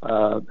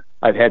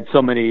 I've had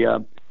so many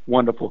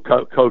wonderful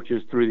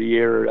coaches through the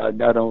year,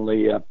 not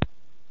only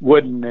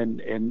Wooden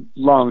and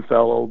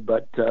Longfellow,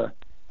 but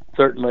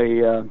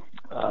certainly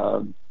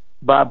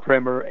Bob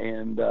Primer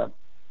and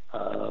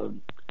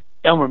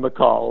Elmer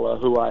McCall,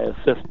 who I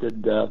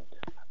assisted.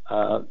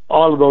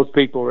 All of those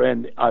people are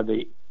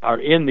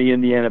in the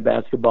Indiana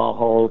Basketball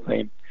Hall of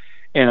Fame,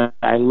 and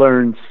I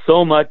learned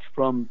so much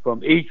from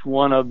each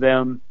one of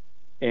them,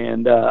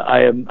 and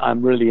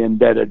I'm really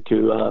indebted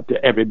to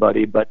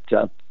everybody. But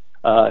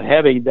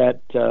having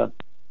that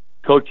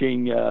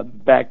coaching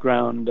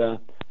background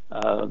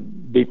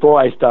before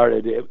I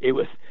started, it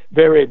was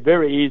very,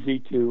 very easy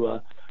to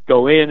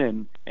go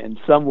in and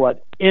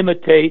somewhat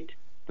imitate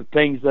the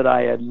things that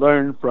I had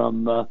learned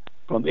from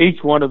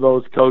each one of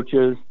those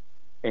coaches,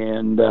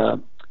 and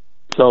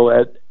so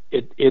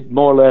it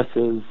more or less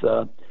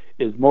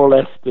is more or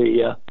less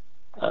the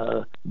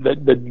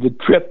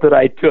trip that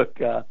I took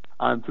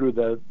on through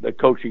the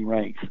coaching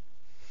ranks.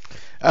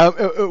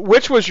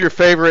 Which was your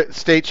favorite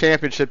state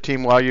championship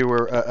team while you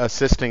were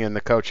assisting in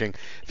the coaching,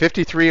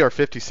 53 or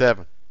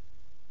 57?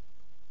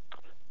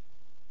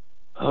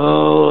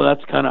 Oh,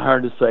 that's kind of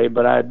hard to say,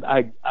 but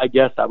I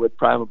guess I would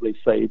probably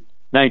say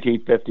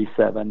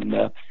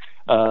 1957.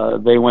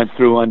 They went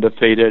through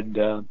undefeated,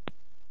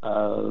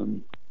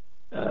 and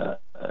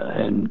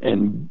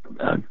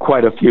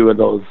quite a few of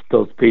those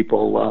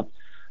people,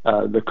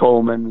 the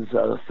Colemans,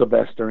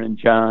 Sylvester and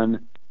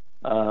John,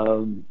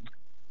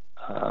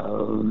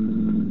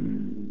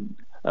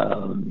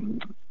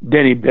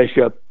 Denny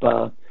Bishop.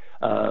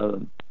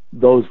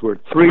 Those were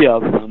three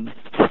of them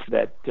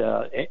that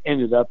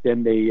ended up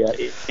in the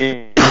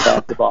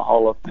Basketball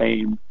Hall of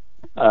Fame.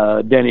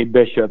 Denny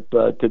Bishop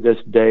to this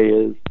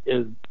day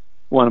is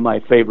one of my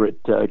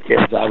favorite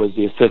kids. I was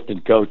the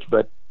assistant coach,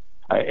 but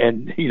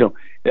and you know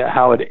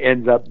how it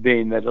ends up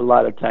being that a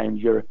lot of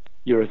times your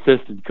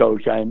assistant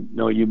coach. I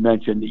know you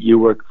mentioned that you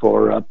work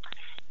for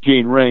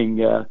Gene Ring,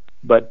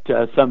 but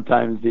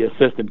sometimes the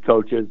assistant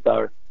coaches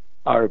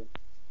are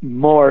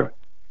more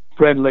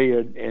friendly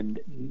and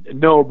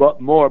know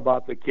more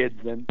about the kids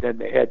than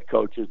the head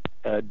coaches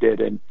did,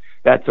 and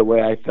that's the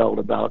way I felt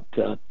about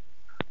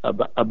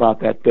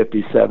that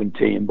 57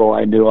 team. Boy,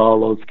 I knew all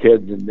those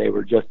kids, and they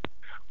were just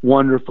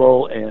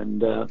wonderful,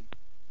 and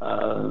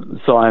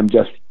so I'm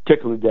just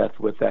tickled to death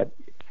with that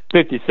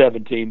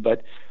 57 team.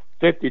 But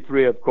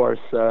 53, of course,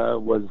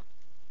 was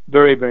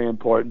very, very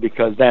important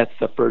because that's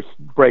the first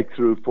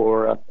breakthrough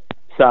for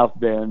South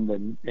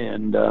Bend,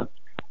 and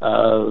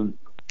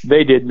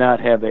they did not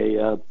have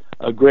a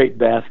great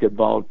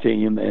basketball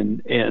team,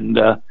 and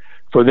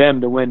for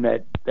them to win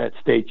that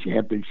state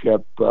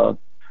championship, 3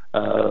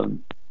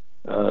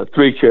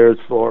 cheers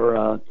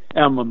for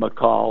Elmer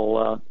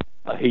McCall.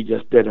 He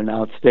just did an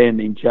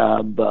outstanding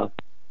job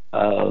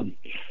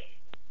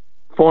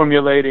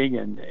formulating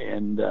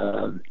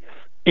and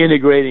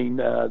integrating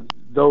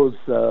those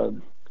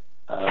 5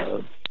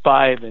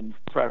 and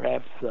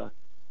perhaps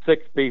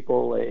 6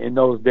 people. In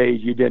those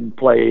days, you didn't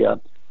play 10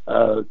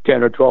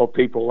 or 12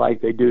 people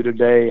like they do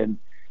today,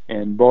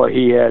 and boy,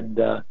 he had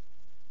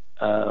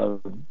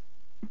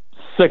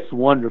 6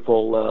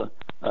 wonderful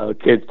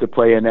kids to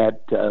play in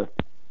that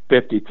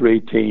 53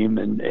 team,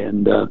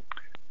 and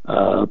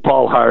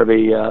Paul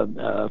Harvey,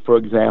 for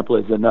example,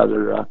 is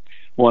another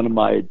one of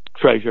my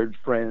treasured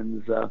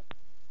friends.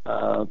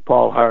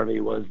 Paul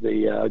Harvey was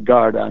the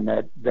guard on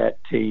that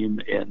team,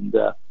 and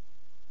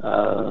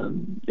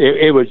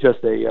it was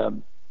just a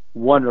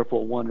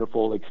wonderful,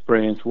 wonderful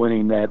experience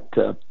winning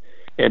that.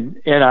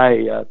 And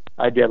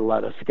I did a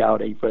lot of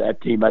scouting for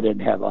that team. I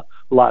didn't have a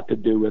lot to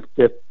do with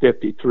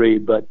 53,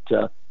 but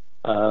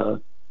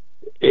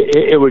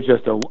it was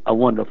just a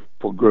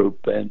wonderful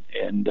group,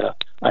 and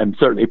I'm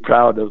certainly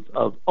proud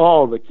of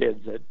all the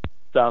kids at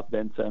South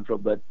Bend Central,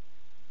 but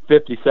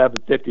 57,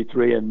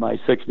 53, and my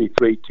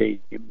 63 team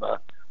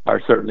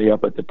are certainly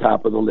up at the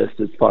top of the list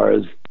as far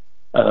as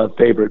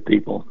favorite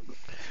people.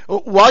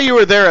 While you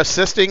were there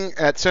assisting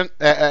at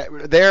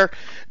there,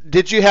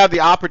 did you have the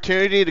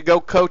opportunity to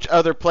go coach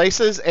other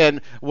places,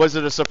 and was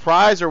it a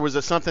surprise, or was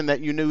it something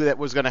that you knew that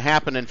was going to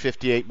happen in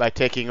 58 by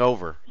taking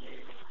over?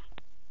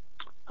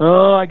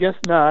 Oh, I guess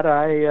not.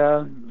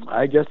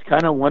 I just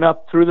kind of went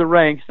up through the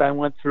ranks. I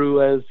went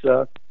through as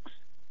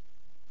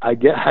I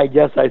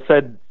guess I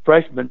said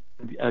freshman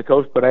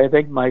coach, but I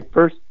think my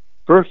first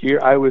year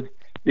I was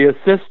the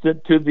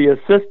assistant to the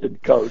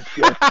assistant coach.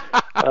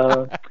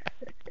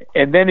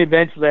 And then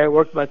eventually I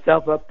worked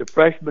myself up to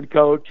freshman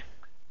coach,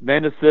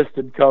 then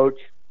assistant coach,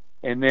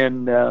 and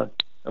then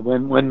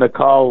when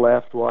McCall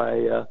left,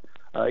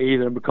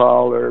 either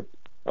McCall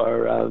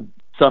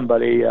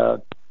somebody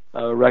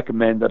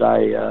recommend that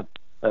I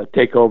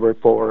take over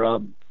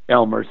for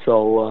Elmer.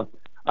 So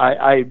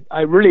I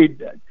really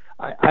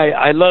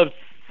love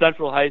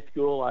Central High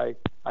School. I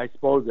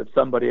suppose if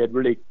somebody had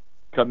really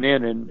come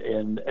in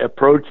and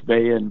approached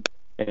me and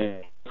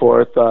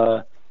forth,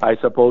 I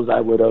suppose I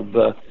would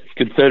have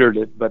considered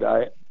it. But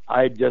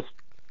I just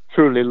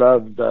truly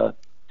loved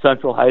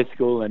Central High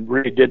School and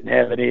really didn't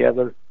have any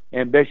other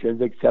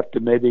ambitions except to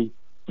maybe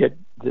get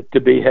to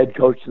be head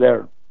coach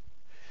there.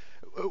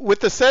 With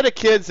the set of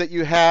kids that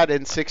you had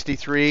in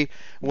 '63,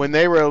 when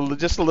they were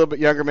just a little bit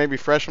younger, maybe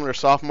freshmen or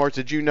sophomores,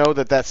 did you know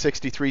that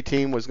 '63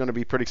 team was going to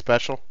be pretty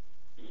special?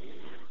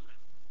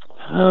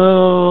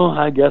 Oh,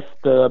 I guess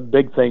the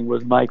big thing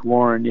was Mike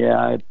Warren.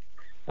 Yeah,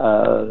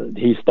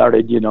 he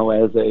started,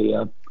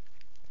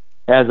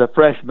 as a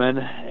freshman,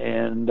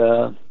 and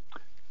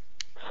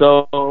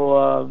so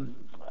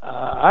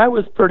I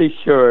was pretty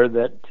sure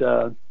that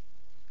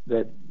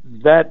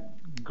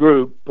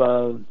group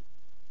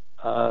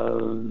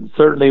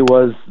certainly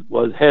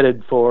was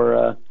headed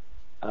for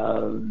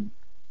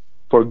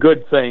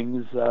good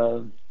things.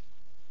 I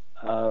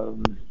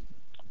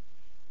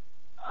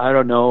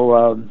don't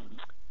know.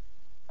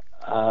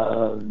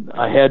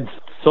 I had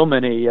so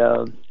many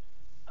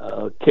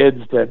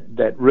kids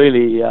that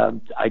really,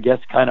 I guess,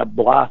 kind of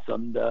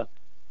blossomed.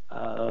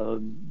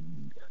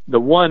 The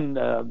one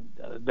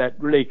that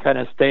really kind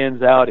of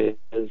stands out is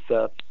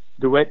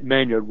DeWitt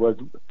Maynard was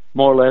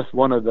more or less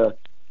one of the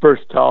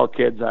first tall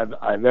kids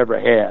I've ever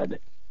had.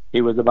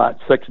 He was about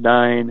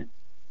 6'9",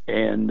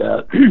 and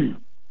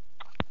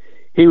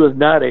he was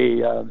not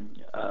a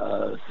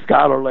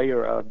scholarly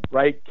or a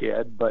bright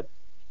kid, but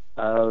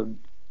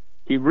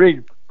he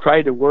really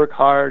tried to work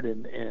hard,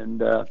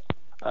 and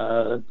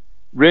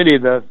really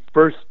the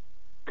first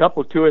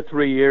couple, 2 or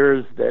 3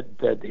 years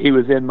that he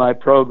was in my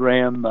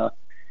program,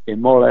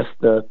 in more or less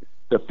the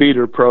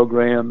feeder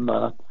program,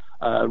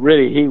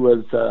 really he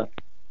was a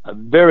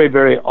very,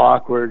 very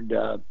awkward.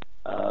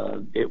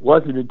 It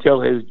wasn't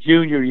until his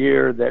junior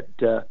year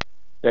that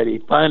he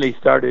finally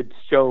started to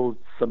show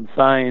some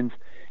signs,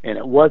 and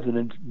it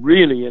wasn't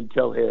really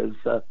until his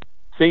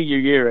senior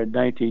year in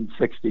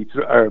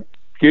 1963. Or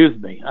excuse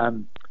me,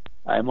 I'm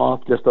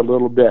off just a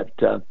little bit.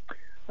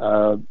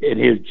 In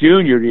his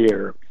junior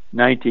year,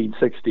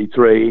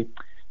 1963,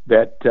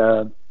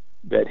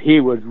 that he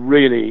was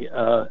really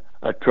a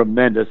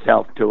tremendous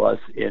help to us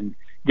in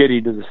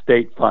getting to the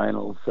state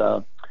finals.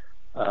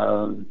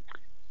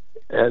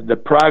 The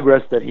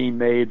progress that he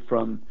made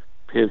from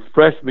his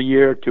freshman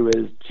year to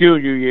his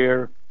junior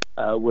year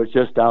was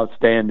just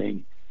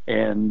outstanding.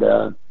 And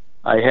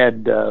I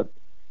had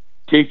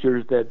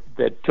teachers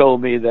that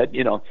told me that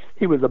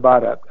he was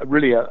about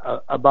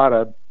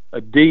a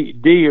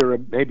D or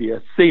maybe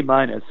a C-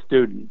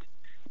 student.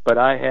 But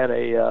I had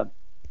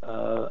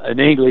an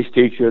English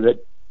teacher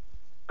that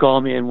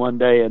called me in one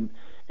day,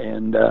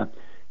 and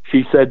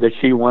she said that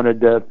she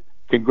wanted to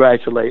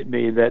congratulate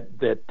me that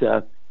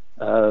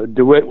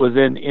DeWitt was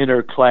in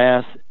her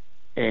class,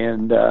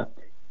 and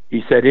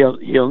he said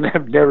he'll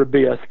never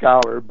be a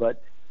scholar,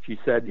 but she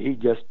said he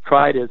just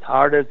tried as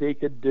hard as he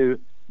could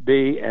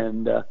be,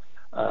 and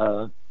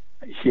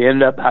she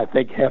ended up, I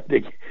think,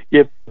 having to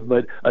give him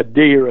a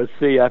D or a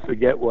C. I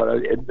forget what.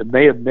 It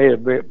may have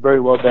very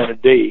well been a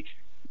D,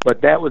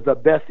 but that was the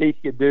best he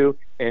could do.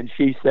 And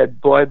she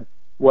said, "Boy,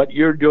 what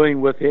you're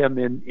doing with him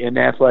in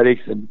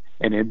athletics and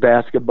in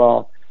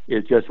basketball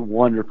is just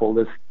wonderful."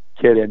 This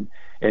kid, and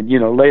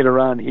later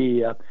on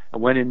he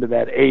went into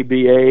that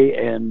ABA,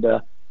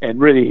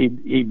 and really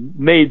he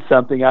made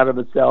something out of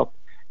himself,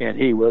 and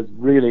he was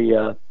really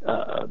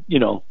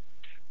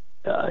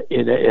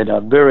in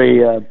a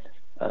very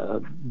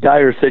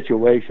dire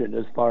situation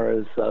as far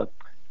as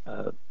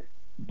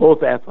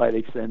both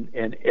athletics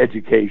and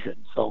education.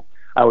 So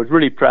I was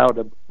really proud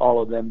of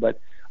all of them, but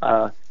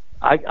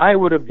I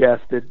would have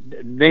guessed that,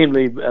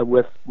 namely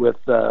with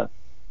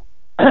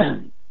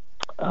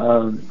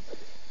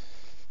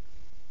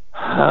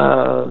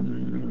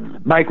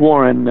Mike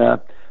Warren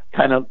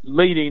kind of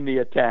leading the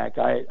attack,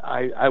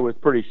 I was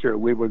pretty sure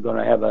we were going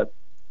to have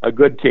a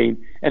good team.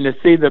 And to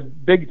see the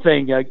big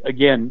thing,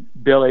 again,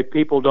 Billy,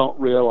 people don't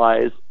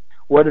realize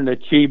what an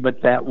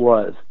achievement that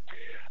was.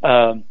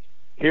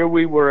 Here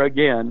we were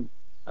again.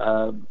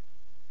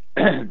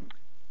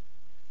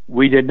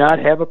 We did not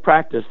have a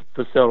practice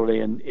facility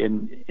in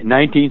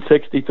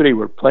 1963.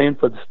 We're playing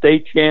for the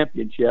state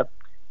championship.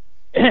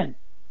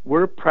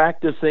 We're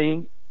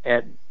practicing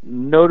at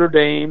Notre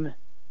Dame,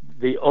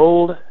 the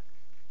old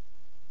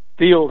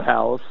field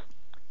house,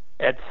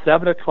 at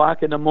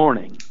 7:00 in the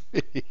morning.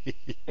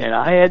 And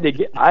I had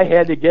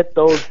to get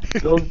those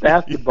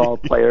basketball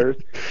players,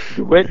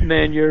 DeWitt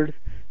Maynard,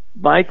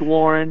 Mike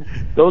Warren.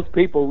 Those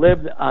people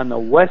lived on the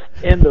west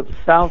end of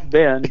South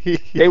Bend.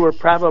 They were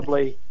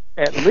probably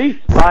at least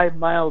 5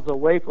 miles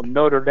away from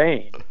Notre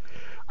Dame.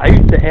 I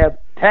used to have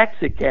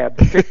taxi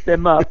cabs pick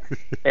them up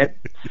at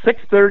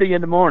 6:30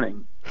 in the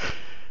morning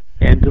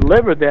and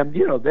deliver them.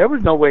 There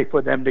was no way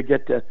for them to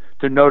get to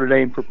Notre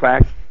Dame for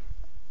practice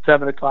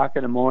 7:00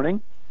 in the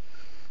morning.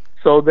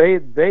 So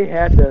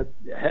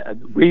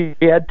we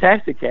had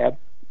taxi cab,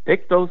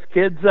 picked those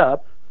kids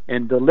up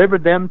and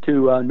delivered them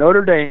to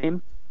Notre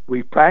Dame.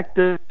 We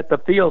practiced at the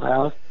field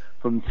house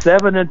from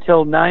 7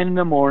 until 9 in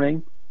the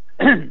morning.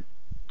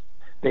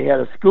 They had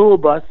a school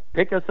bus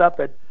pick us up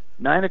at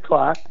 9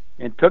 o'clock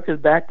and took us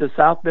back to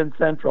South Bend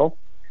Central.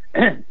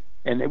 And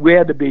we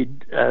had to be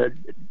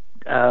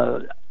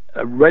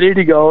ready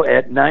to go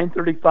at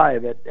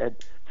 9:35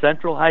 at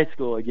Central High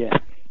School again.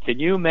 Can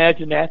you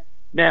imagine that?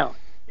 Now,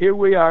 here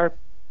we are.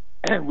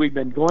 We've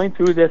been going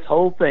through this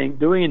whole thing,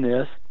 doing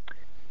this.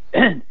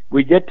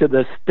 We get to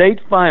the state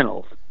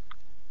finals.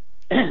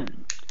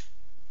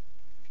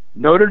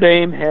 Notre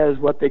Dame has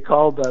what they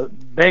call the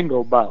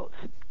Bengal bouts,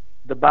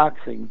 the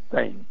boxing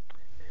thing.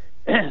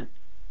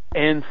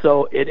 And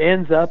so it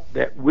ends up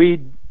that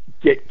we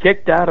get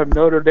kicked out of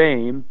Notre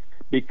Dame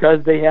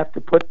because they have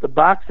to put the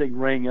boxing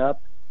ring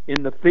up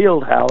in the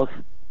field house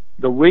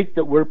the week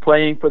that we're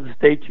playing for the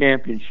state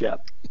championship.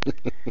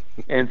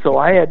 And so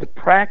I had to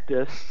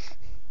practice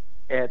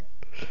at,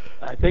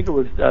 I think it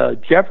was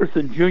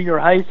Jefferson Junior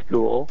High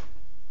School,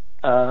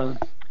 a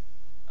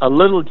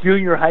little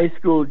junior high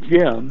school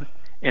gym,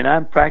 and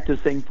I'm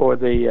practicing for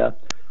the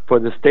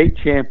state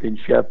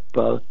championship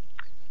in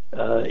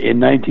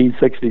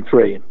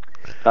 1963.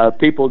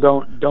 People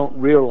don't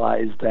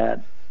realize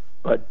that,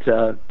 but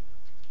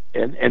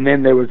and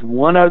then there was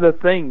one other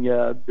thing,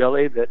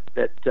 Billy,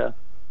 that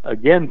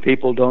again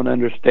people don't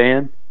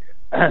understand.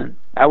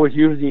 I was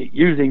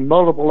using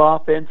multiple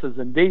offenses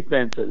and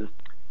defenses,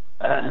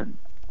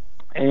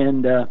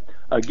 and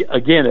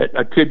again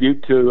a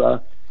tribute to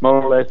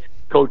more or less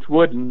Coach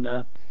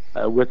Wooden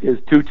with his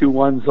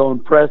 2-2-1 zone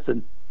press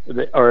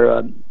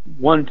or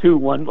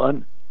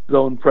 1-2-1-1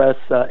 zone press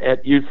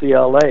at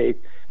UCLA,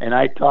 and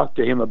I talked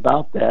to him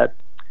about that.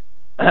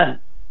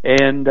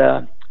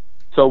 And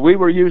so we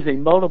were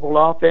using multiple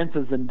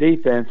offenses and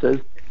defenses,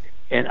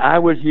 and I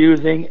was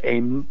using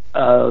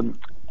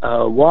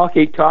a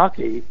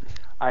walkie-talkie.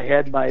 I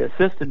had my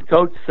assistant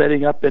coach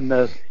sitting up in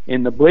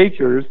the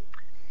bleachers,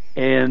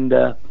 and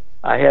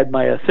I had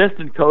my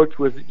assistant coach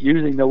was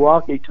using the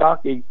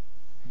walkie-talkie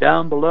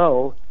down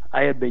below.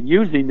 I had been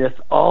using this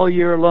all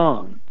year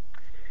long,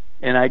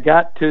 and I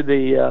got to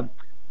the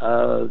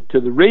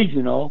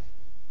regional,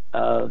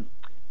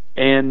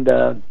 and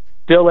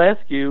Phil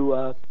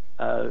Eskew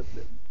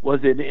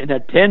was in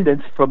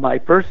attendance for my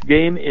first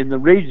game in the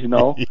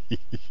regional,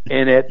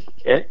 and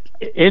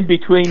in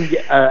between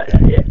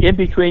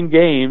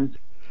games,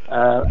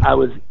 I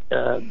was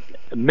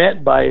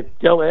met by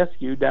Phil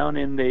Eskew down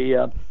in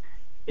the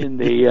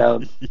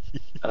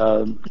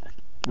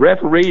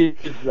referee's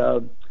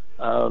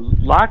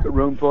locker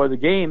room for the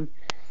game,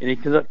 and he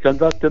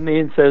comes up to me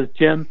and says,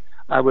 "Jim,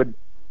 I would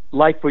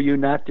like for you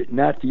not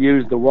to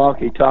use the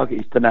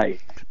walkie-talkies tonight."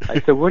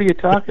 I said, "What are you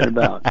talking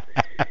about?"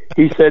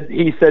 He said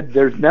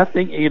there's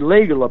nothing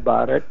illegal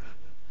about it.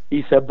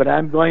 He said, but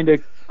I'm going to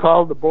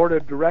call the board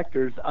of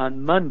directors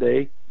on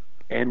Monday,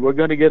 and we're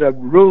going to get a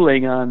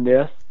ruling on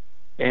this.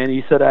 And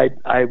he said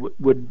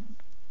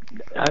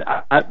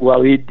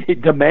he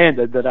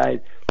demanded that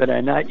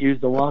I not use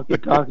the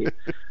walkie-talkie.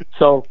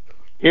 So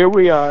here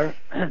we are.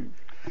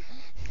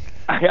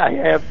 I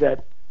have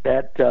that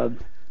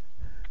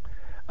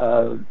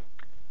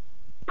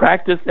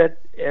practice at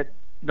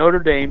Notre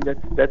Dame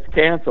that's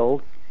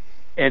canceled,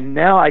 and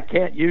now I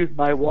can't use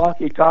my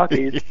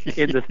walkie-talkies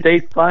in the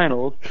state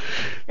finals.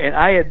 And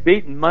I had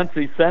beaten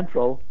Muncie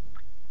Central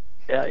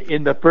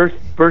in the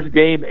first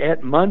game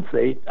at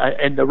Muncie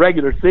in the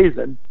regular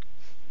season,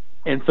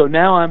 and so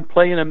now I'm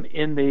playing them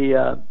in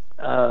the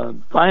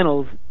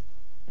finals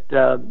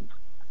at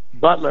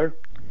Butler.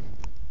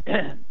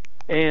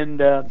 And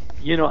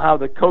you know how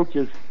the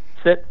coaches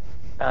sit.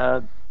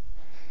 At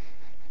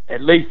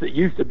least it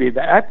used to be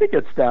that. I think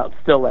it's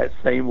still that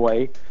same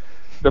way.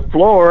 The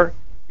floor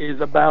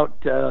is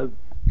about 2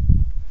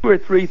 or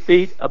 3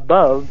 feet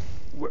above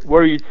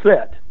where you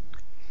sit.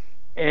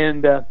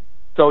 And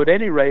so at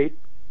any rate,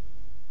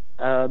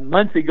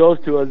 Muncie goes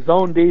to a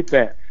zone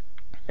defense,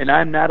 and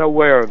I'm not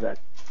aware of it.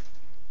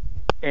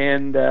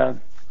 And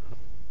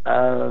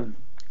or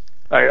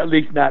at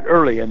least not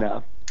early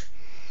enough.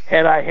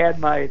 Had I had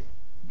my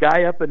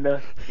guy up in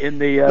the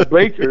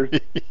bleachers,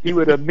 he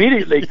would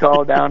immediately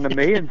call down to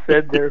me and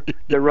said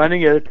they're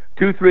running a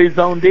 2-3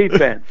 zone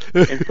defense.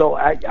 And so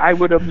I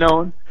would have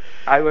known.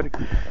 I would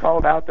have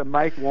called out to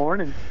Mike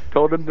Warren and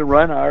told him to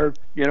run our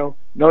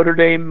Notre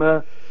Dame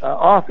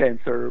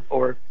offense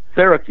or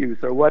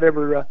Syracuse or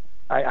whatever.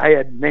 I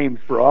had names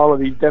for all of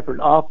these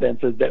different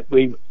offenses that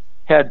we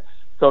had.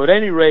 So at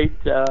any rate,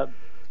 it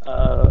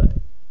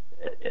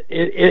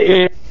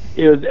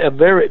was a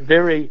very,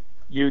 very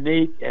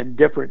unique and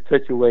different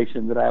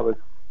situation that I was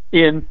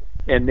in.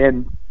 And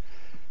then,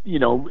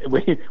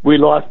 we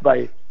lost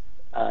by,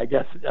 I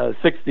guess,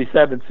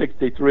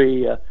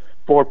 67-63,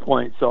 4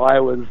 points. So I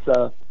was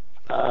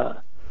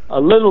a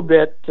little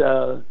bit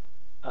of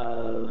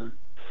the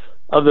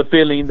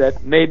feeling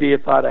that maybe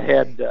if I'd have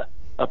had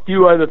a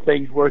few other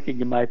things working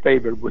in my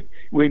favor,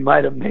 we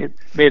might have made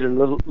a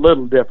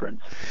little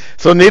difference.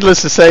 So,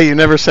 needless to say, you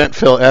never sent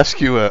Phil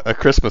Eskew a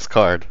Christmas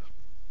card.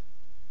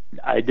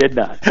 I did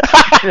not.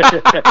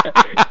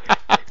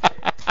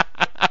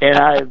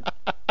 And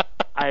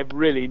I've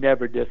really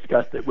never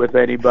discussed it with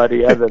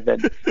anybody other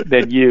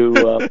than you.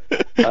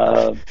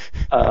 Now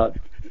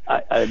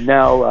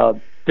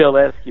Phil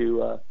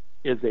Eskew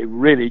is a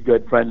really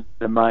good friend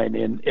of mine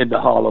in the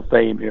Hall of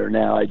Fame here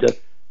now. I just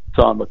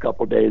saw him a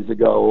couple days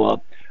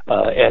ago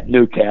at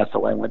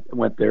Newcastle. I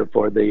went there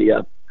for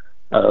the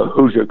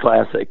Hoosier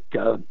Classic,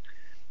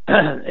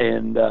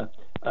 and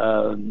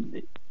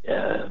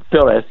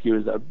Phil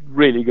Eskew is a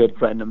really good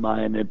friend of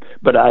mine.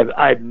 But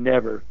I've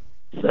never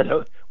said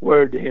a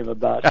word to him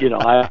about,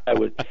 I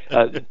was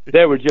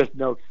there was just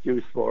no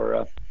excuse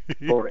for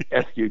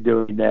Eskew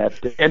doing that,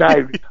 and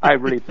I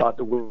really thought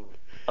the world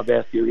of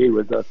Eskew. He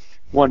was a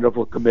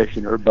wonderful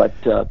commissioner, but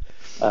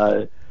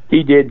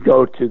he did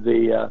go to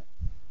the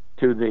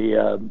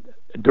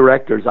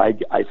directors,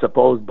 I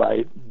suppose,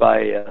 by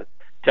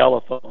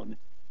telephone,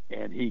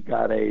 and he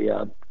got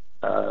an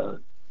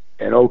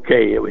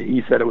okay.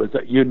 He said it was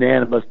a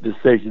unanimous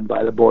decision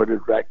by the board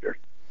of directors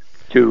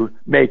to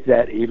make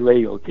that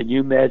illegal. Can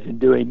you imagine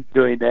doing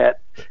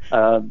that?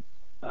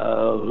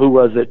 Who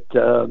was it?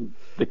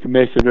 The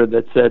commissioner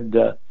that said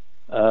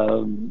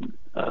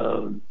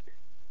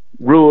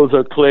rules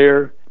are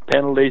clear,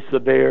 penalties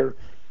severe.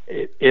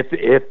 If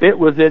it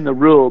was in the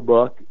rule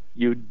book,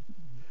 you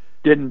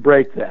didn't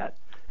break that.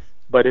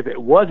 But if it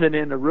wasn't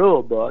in the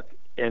rule book,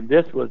 and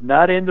this was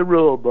not in the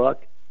rule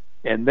book,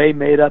 and they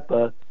made up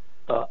a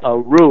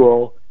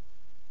rule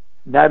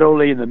not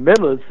only in the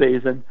middle of the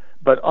season,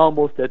 but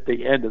almost at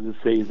the end of the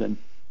season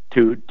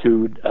to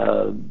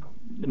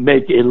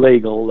make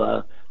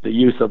illegal the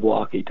use of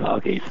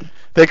walkie-talkies.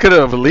 They could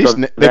have at least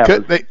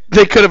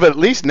they could have at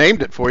least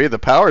named it for you, the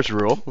Powers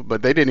Rule,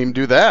 but they didn't even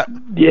do that.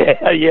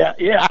 Yeah.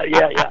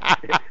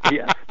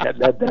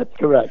 That's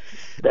correct.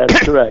 That's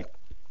correct.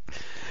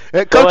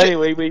 Coach, so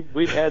anyway,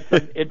 we've had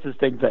some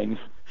interesting things.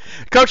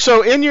 Coach,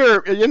 so in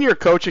your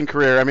coaching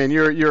career, I mean,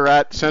 you're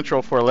at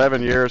Central for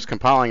 11 years,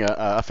 compiling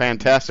a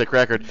fantastic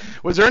record.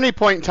 Was there any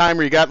point in time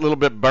where you got a little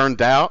bit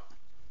burned out?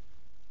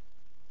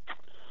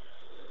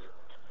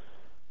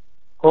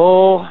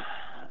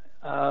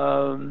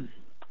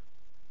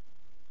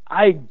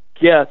 I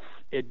guess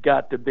it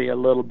got to be a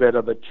little bit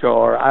of a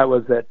chore. I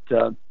was at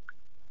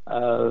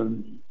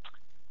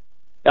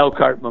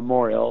Elkhart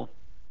Memorial,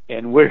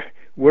 and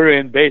we're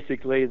in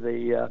basically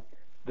the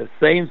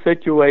same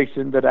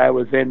situation that I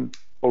was in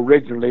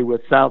originally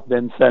with South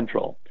Bend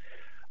Central.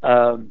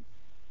 At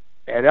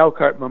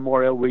Elkhart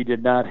Memorial, we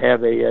did not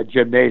have a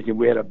gymnasium.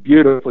 We had a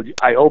beautiful.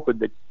 I opened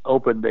the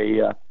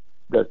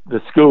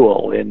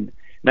school in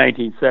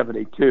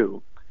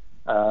 1972.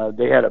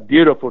 They had a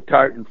beautiful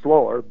tartan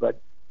floor,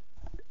 but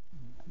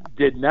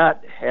did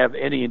not have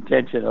any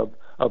intention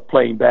of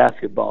playing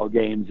basketball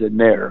games in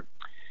there.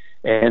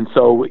 And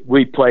so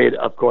we played,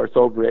 of course,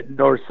 over at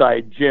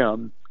Northside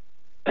Gym.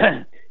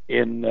 It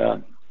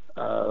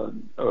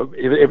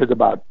was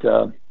about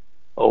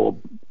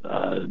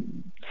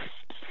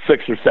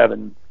 6 or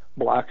 7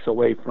 blocks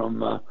away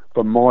from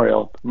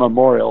Memorial,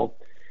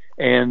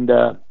 and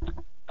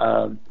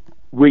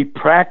we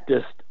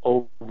practiced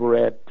over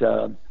at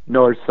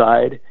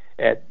Northside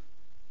at,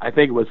 I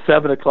think it was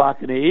 7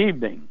 o'clock in the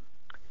evening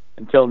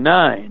until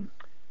 9,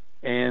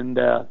 and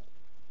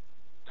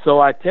so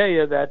I tell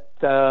you that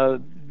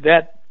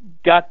that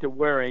got to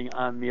wearing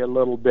on me a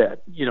little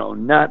bit.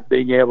 Not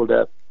being able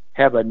to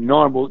have a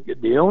normal.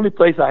 The only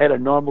place I had a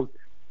normal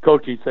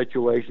coaching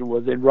situation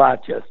was in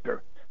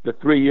Rochester, the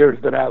 3 years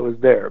that I was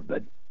there.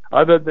 But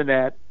other than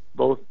that,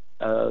 both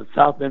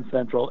South Bend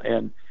Central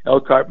and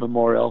Elkhart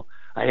Memorial,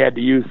 I had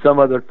to use some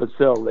other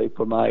facility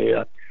for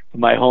my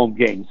home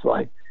games. So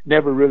I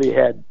never really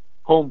had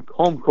home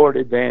court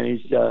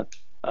advantage to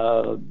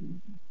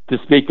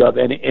speak of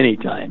any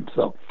time.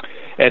 So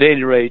at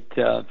any rate,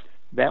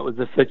 that was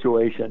the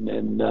situation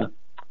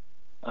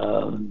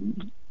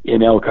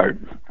in Elkhart.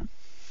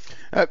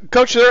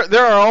 Coach,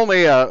 there are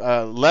only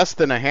less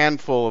than a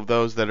handful of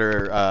those that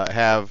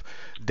have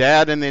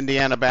dad in the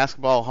Indiana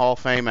Basketball Hall of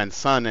Fame and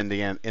son in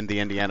the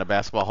Indiana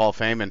Basketball Hall of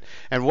Fame.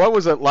 And what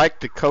was it like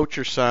to coach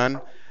your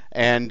son?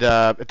 And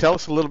tell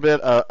us a little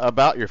bit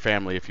about your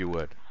family, if you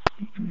would.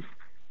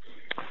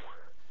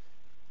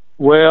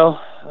 Well,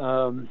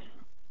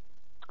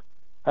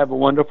 I have a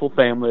wonderful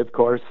family, of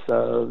course.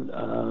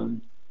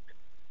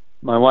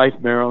 My wife,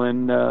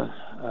 Marilyn,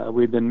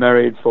 we've been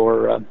married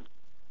for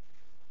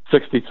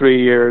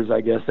 63 years,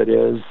 I guess it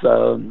is.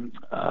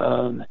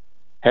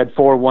 Had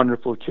 4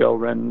 wonderful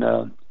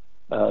children,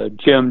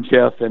 Jim,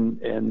 Jeff,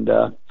 and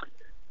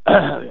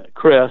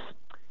Chris.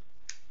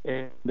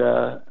 And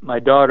my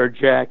daughter,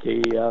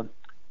 Jackie,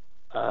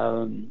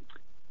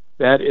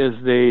 that is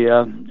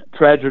the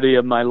tragedy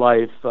of my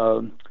life.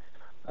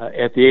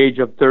 At the age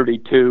of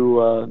 32,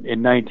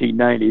 in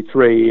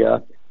 1993,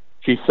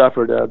 she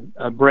suffered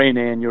a brain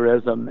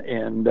aneurysm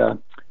and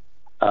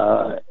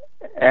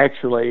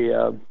actually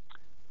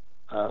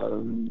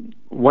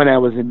when I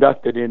was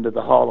inducted into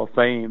the Hall of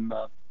Fame,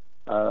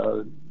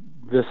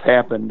 this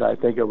happened. I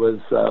think it was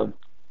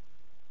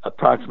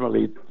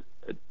approximately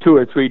 2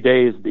 or 3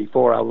 days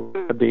before I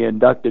would be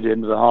inducted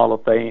into the Hall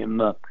of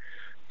Fame.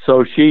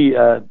 So she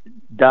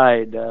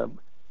died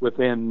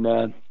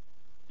within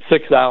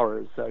 6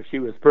 hours. She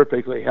was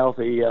perfectly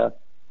healthy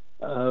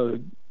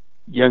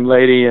young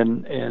lady,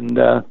 and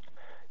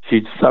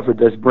she'd suffered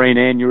this brain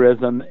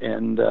aneurysm,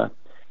 and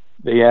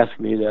they asked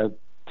me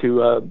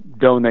to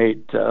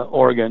donate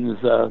organs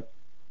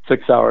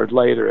 6 hours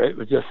later. It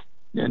was just,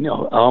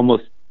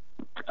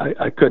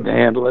 I couldn't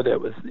handle it. It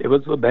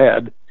was so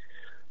bad.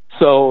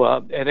 So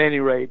at any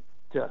rate,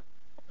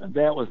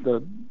 that was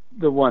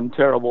the one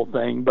terrible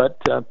thing.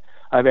 But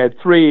I've had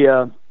 3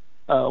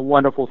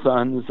 wonderful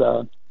sons.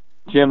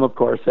 Jim, of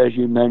course, as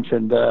you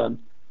mentioned,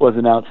 was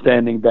an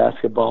outstanding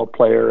basketball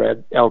player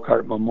at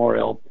Elkhart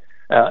Memorial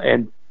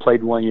and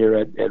played 1 year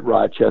at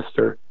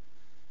Rochester.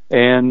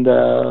 And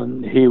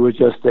he was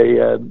just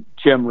a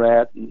gym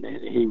rat, and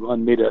he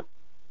wanted me to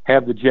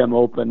have the gym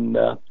open.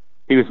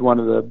 He was one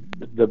of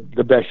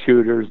the best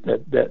shooters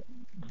that the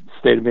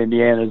state of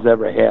Indiana has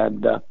ever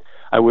had.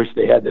 I wish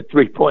they had the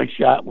 3-point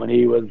shot when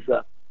he was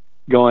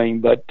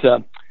going, but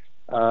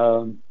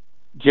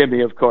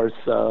Jimmy, of course,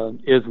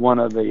 is one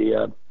of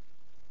the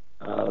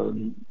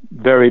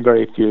very,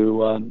 very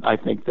few. I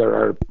think there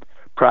are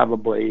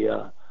probably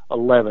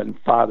 11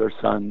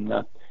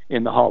 father-son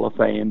in the Hall of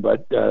Fame,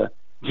 but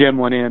Jim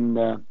went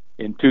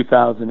in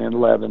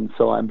 2011,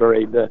 so I'm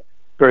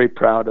very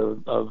proud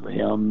of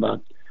him.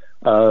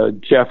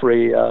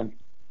 Jeffrey,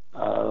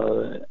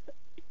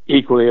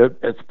 equally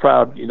as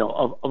proud,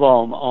 of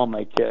all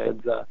my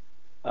kids.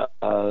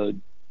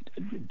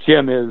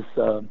 Jim is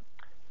a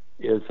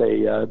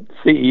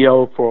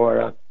CEO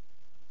for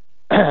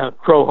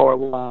Crow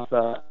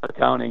Horwath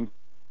Accounting,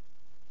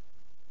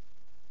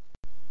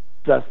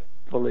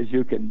 successful as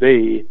you can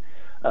be.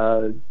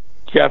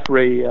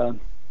 Jeffrey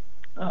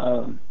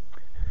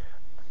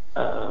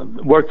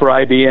worked for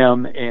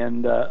IBM,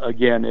 and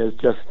again is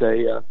just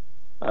a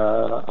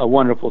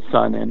wonderful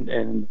son,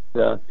 and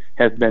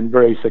has been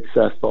very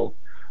successful.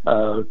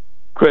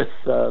 Chris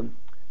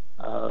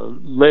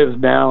lives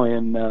now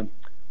in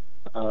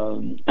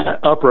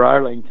Upper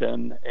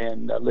Arlington,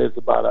 and lives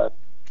about a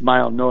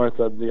mile north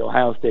of the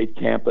Ohio State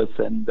campus,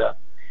 and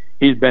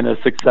he's been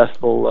a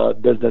successful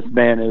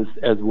businessman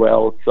as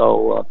well.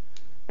 So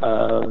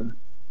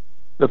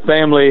the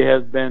family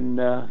has been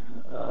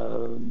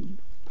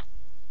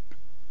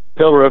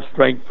pillar of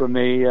strength for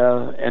me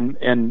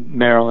and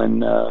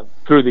Marilyn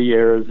through the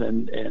years,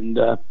 and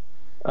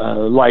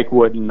like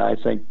Wooden, I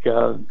think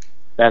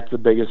that's the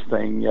biggest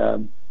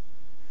thing.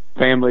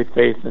 Family,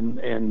 faith,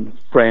 and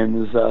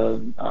friends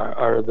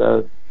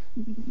are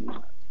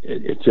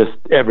it's just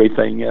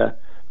everything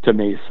to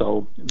me.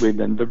 So we've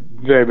been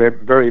very, very,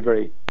 very,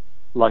 very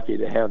lucky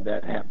to have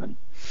that happen.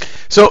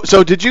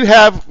 So did you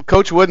have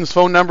Coach Wooden's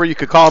phone number? You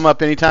could call him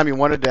up anytime you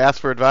wanted to ask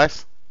for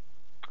advice?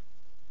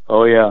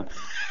 Oh, yeah.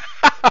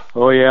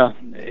 Oh, yeah.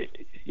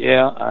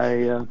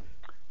 Yeah,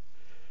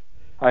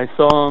 I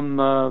saw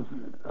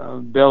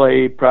him,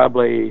 Billy,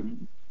 probably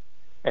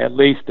at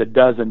least a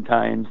dozen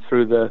times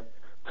through the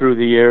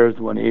years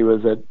when he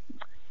was at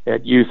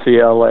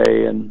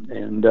UCLA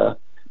and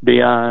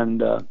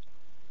beyond.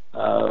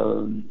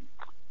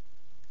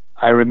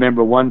 I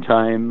remember one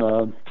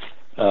time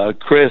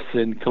Chris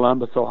in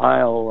Columbus,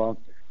 Ohio,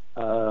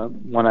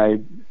 when I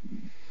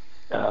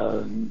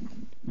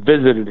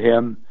visited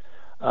him,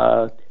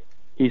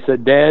 he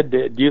said, "Dad,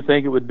 do you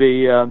think it would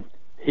be?"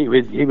 He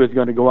was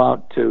going to go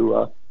out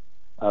to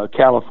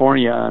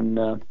California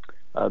on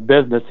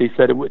business. He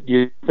said, "Do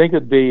you think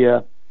it'd be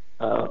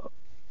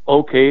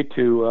okay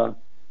to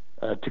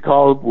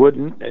call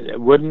Wooden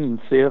and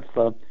see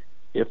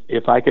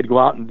if I could go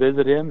out and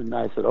visit him?" And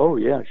I said, "Oh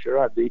yeah, sure,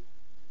 I'd be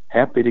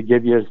happy to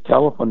give you his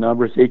telephone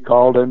numbers." He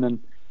called him,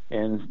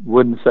 and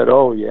Wooden said,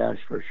 "Oh yeah,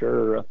 for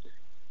sure."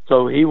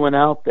 So he went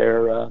out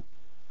there,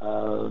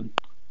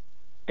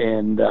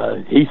 and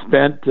he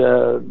spent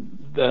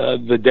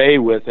the day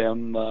with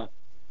him.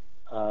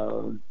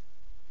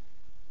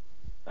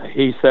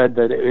 He said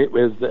that it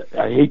was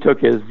he took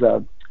his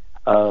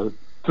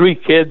 3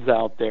 kids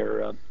out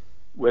there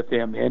with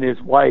him and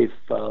his wife,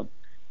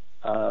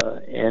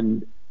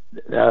 and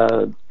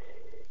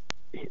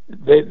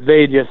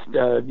they just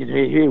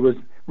he was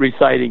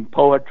reciting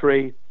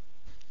poetry.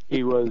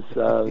 He was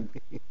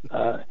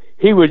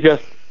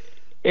just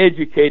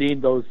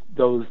educating those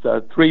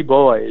 3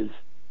 boys.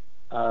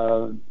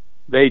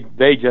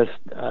 They just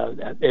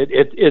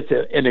it's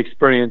an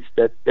experience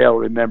that they'll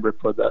remember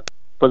for the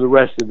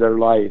rest of their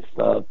life.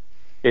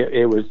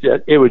 It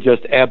was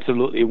just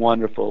absolutely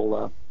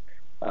wonderful.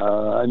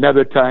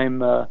 Another time,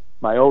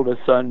 my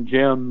oldest son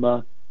Jim,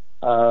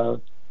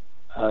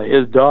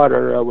 his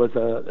daughter was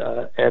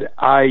at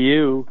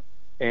IU,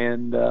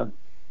 and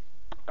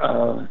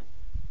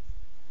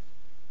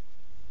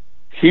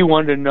she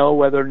wanted to know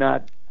whether or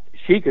not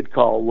she could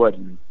call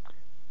Wooden,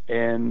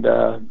 and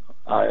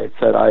I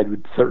said I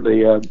would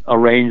certainly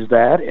arrange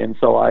that, and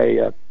so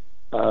I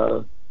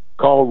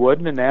call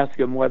Wooden and ask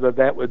him whether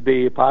that would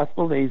be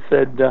possible. And he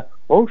said,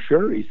 "Oh,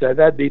 sure." He said,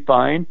 "That'd be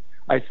fine."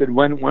 I said,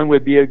 "When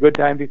would be a good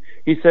time?"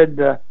 He said,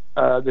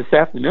 "This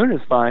afternoon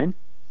is fine."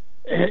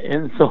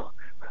 And so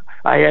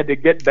I had to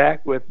get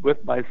back with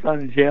my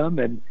son Jim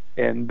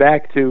and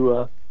back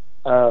to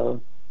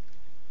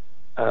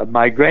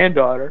my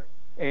granddaughter,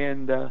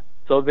 and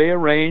so they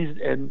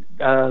arranged, and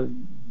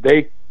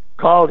they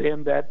called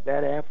him that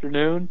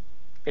afternoon,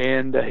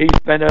 and he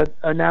spent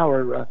an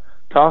hour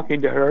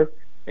talking to her,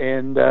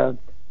 and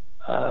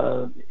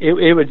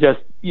it was just,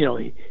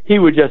 he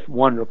was just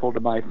wonderful to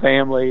my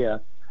family.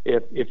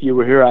 If you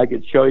were here, I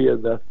could show you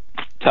the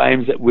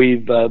times that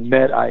we've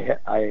met. I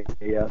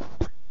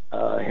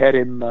had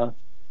him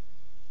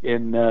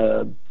in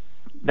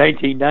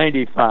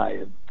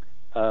 1995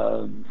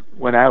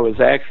 when I was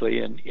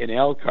actually in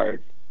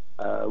Elkhart.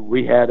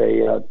 We had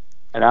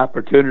an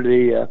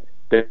opportunity to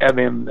have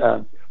him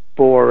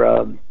for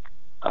a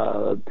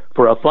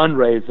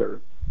fundraiser,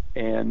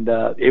 and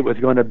it was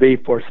going to be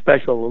for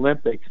Special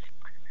Olympics,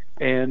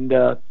 and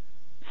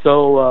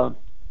so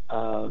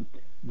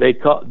they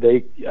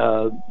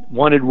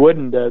wanted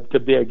Wooden to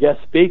be a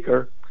guest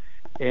speaker,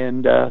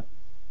 and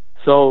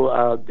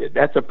so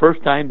that's the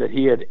first time that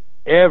he had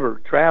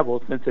ever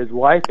traveled since his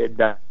wife had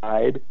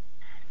died,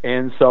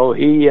 and so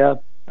he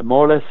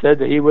more or less said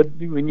that he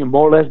would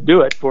more or less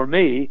do it for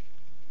me,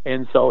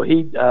 and so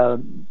he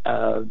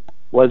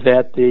was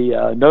at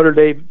the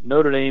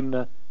Notre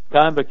Dame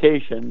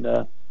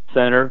Convocation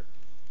Center,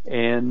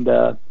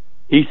 and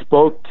he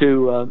spoke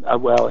to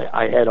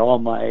I had all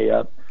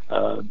my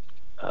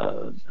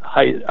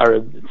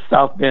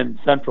South Bend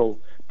Central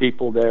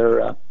people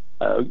there,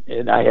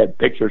 and I had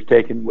pictures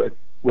taken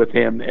with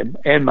him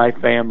and my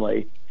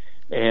family,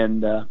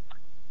 and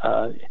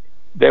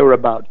there were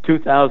about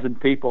 2,000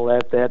 people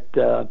at that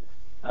the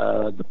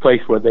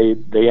place where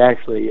they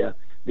actually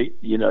it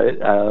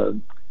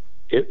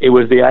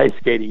was the ice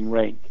skating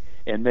rink,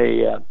 and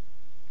they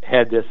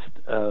had this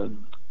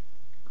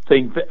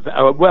thing.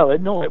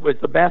 No, it was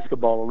the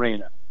basketball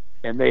arena,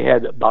 and they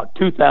had about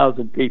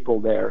 2,000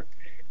 people there.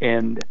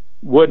 And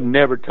Wooden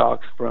never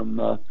talks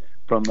from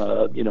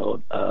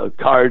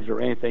cards or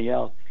anything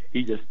else.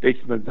 He just speaks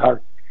from his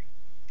heart.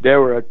 There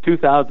were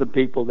 2,000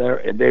 people there,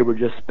 and they were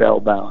just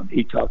spellbound.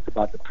 He talked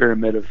about the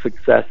pyramid of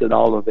success and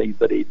all the things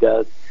that he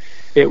does.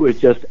 It was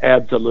just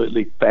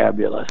absolutely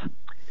fabulous.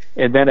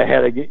 And then I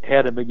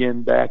had him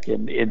again back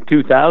in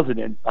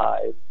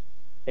 2005,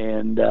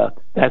 and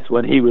that's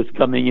when he was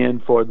coming in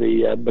for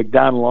the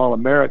McDonald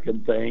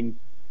All-American thing.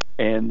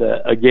 And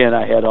again,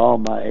 I had all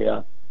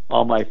my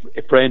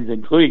friends,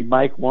 including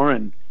Mike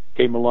Warren,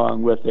 came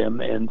along with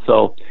him, and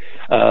so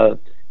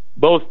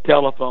both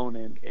telephone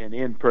and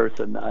in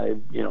person,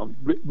 I've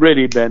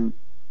really been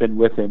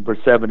with him for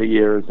 70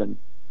 years, and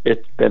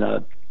it's been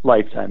a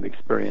lifetime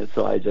experience.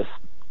 So I just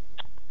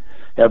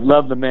have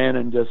loved the man,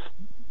 and just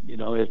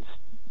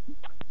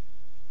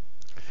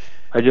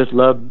I just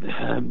love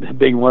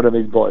being one of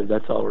his boys.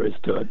 That's all there is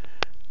to it.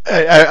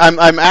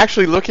 I'm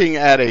actually looking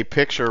at a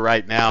picture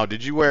right now.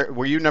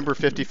 Were you number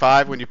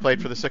 55 when you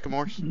played for the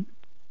Sycamores?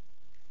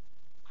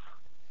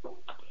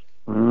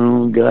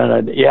 Oh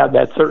God, yeah,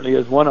 that certainly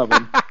is one of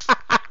them.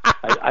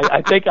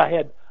 I think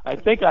I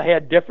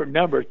had different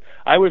numbers.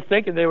 I was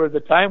thinking there was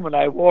a time when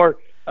I wore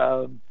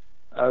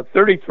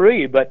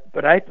 33,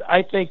 but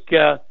I think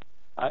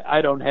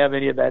I don't have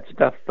any of that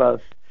stuff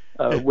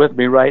with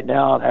me right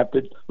now. I'll have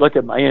to look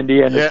at my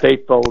Indiana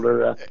State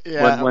folder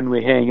when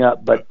we hang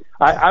up. But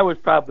I was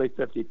probably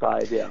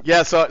 55. Yeah.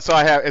 Yeah. So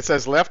I have. It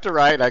says left to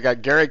right. I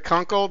got Gary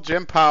Kunkel,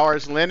 Jim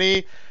Powers,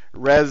 Lenny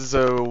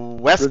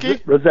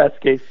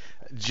Rozeski,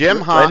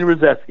 Jim Hans. Lenny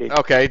Rozeski.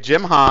 Okay,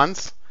 Jim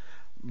Hans,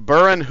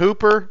 Burren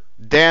Hooper,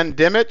 Dan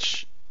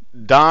Dimich,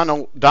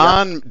 Don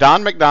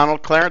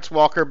McDonald, Clarence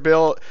Walker,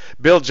 Bill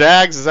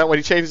Jaggs. Is that what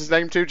he changed his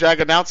name to?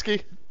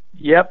 Jagodowski?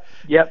 Yep.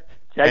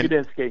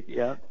 Jagodowski,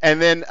 yeah.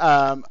 And then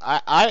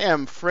I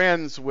am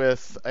friends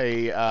with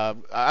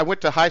I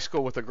went to high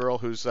school with a girl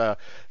whose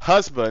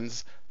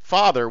husband's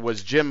father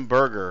was Jim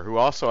Berger, who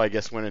also, I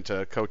guess, went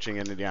into coaching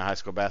in Indiana high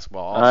school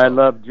basketball also. I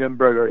love Jim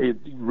Berger. He's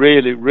a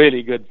really,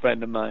 really good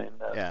friend of mine.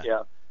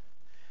 Yeah.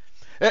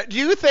 Do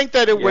you think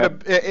that it would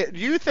have? Do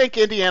you think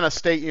Indiana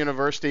State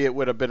University, it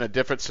would have been a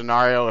different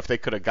scenario if they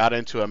could have got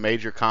into a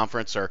major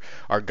conference or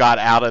got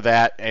out of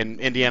that, and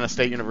Indiana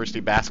State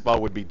University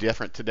basketball would be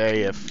different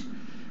today if,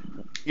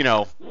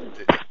 No,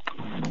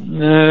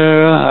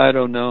 I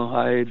don't know.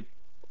 I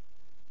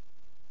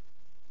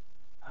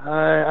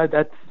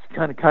that's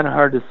kind of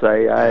hard to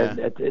say.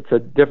 It's a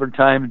different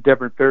time,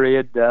 different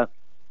period.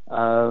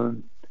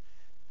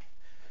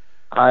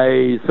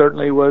 I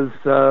certainly was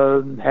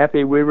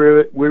happy we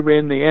were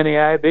in the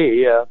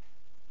NAIB.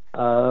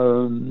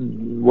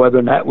 Whether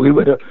or not we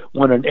would have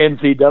won an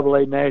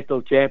NCAA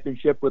national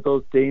championship with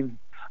those teams,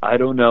 I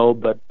don't know.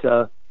 But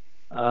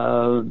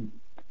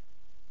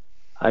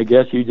I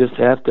guess you just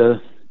have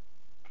to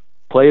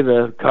play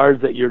the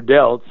cards that you're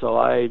dealt. So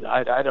I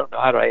don't know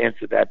how to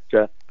answer that.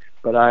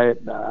 But I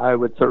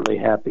was certainly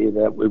happy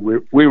that we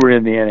were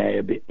in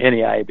the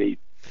NAIB.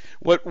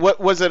 What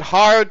was it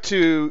hard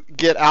to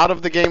get out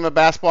of the game of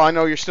basketball? I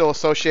know you're still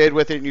associated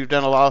with it, and you've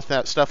done a lot of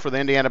that stuff for the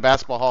Indiana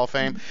Basketball Hall of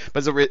Fame.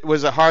 But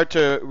was it hard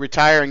to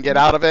retire and get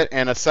out of it?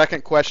 And a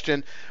second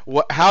question: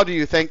 how do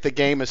you think the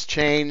game has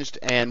changed,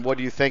 and what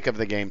do you think of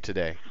the game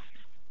today?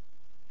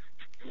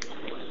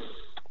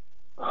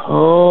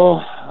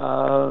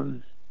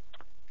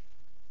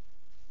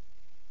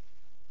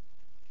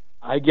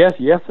 I guess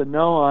yes and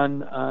no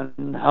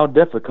on how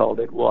difficult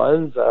it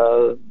was.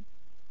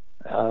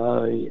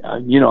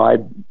 I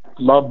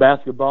love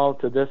basketball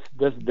to this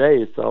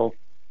day, so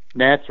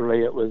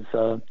naturally it was.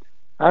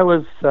 I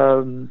was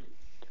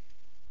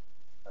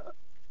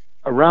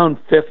around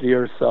 50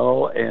 or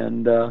so,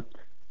 and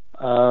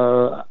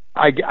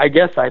I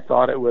guess I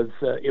thought it was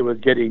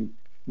getting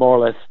more or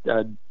less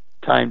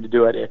time to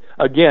do it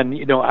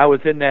again. I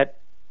was in that.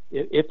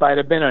 If I'd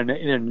have been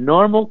in a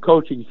normal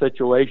coaching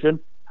situation,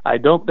 I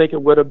don't think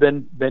it would have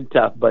been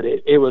tough, but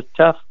it was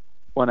tough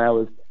when I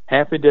was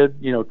having to,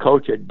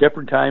 coach at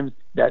different times.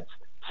 That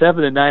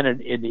 7 to 9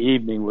 in the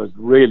evening was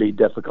really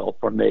difficult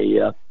for me.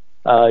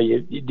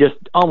 You just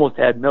almost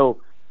had no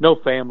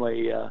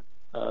family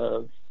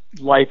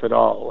life at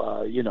all.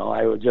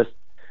 I was just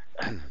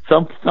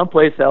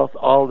someplace else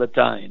all the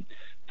time.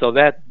 So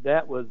that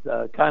was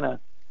kind of,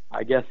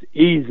 I guess,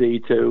 easy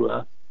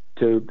to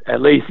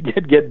at least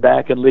get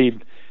back and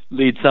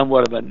lead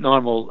somewhat of a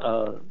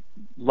normal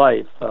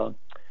life.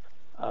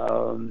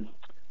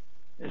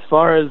 As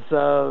far as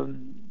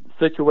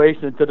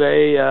situation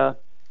today,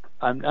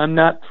 I'm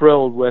not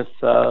thrilled with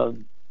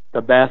the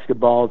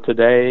basketball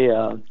today.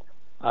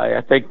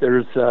 I think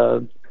there's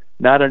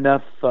not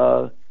enough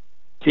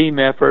team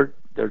effort.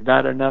 There's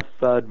not enough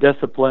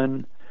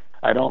discipline.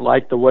 I don't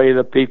like the way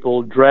the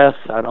people dress.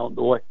 I don't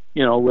the way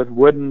with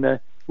wooden.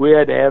 We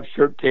had to have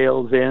shirt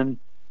tails in.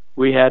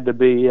 We had to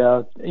be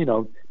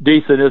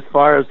decent as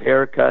far as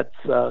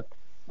haircuts.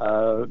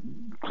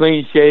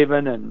 Clean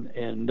shaven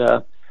and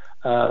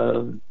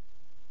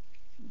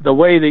the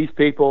way these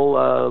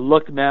people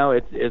look now,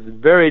 it's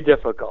very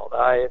difficult.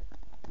 I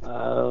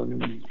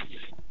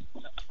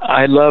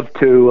love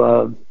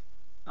to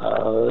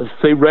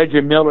see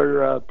Reggie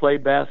Miller play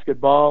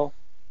basketball.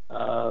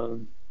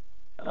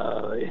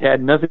 It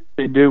had nothing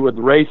to do with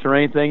race or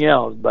anything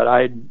else, but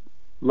I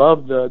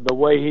loved the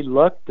way he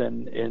looked,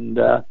 and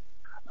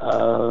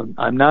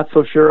I'm not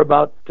so sure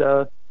about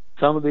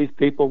some of these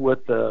people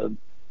with the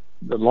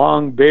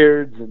long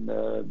beards and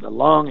the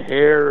long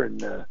hair and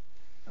the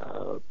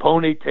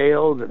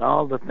ponytails and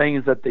all the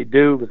things that they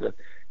do with the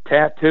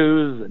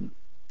tattoos, and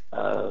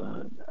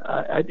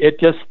it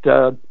just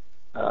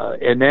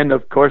and then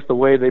of course the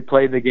way they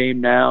play the game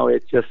now,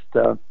 it just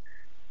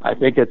I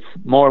think it's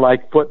more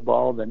like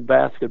football than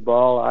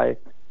basketball. I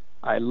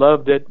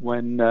loved it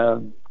when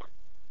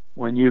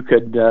you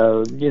could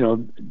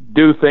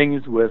do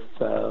things with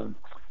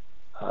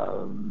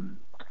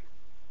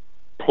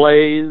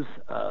plays.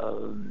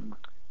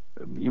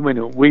 We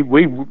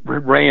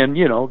ran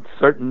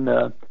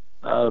certain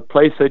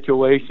play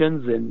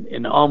situations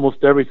in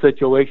almost every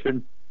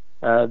situation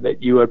that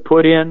you would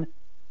put in.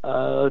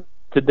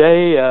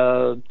 Today,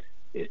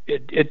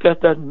 it just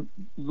doesn't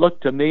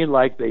look to me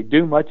like they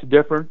do much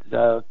different.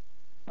 They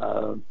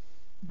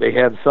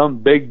have some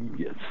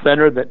big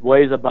center that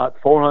weighs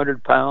about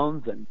 400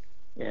 pounds and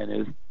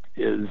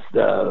is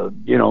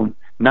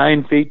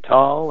 9 feet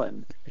tall,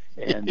 and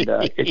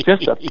it's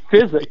just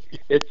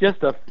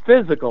a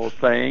physical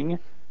thing,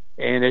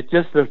 and it's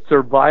just a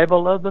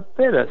survival of the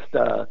fittest.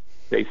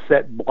 They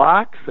set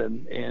blocks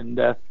and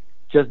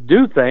just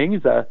do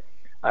things.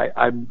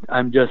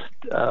 I'm just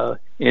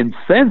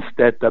incensed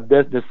at the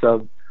business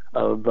of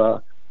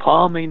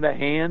palming the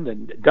hand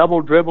and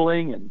double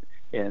dribbling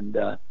and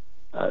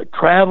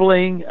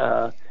traveling.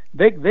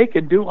 They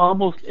can do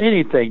almost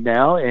anything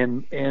now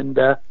and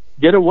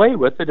get away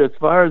with it as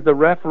far as the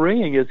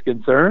refereeing is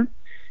concerned.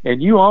 And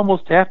you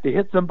almost have to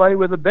hit somebody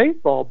with a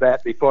baseball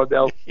bat before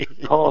they'll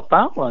call a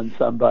foul on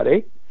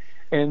somebody.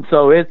 And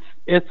so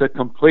it's a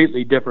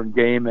completely different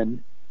game.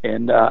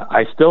 And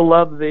I still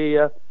love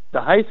the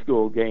high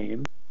school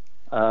game.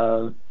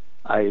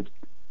 I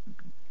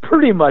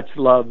pretty much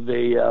love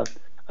the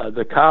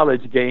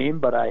college game,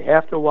 but I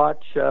have to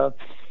watch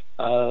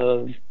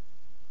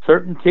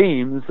certain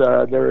teams.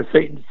 There are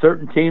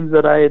certain teams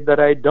that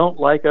I don't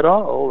like at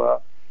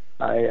all.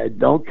 I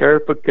don't care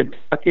for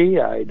Kentucky.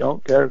 I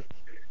don't care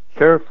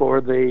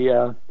for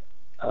the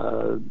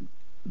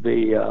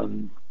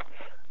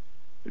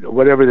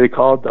whatever they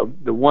call it,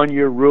 the 1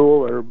 year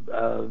rule or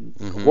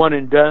one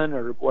and done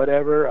or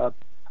whatever.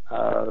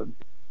 I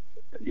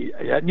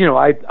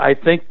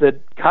think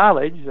that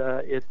college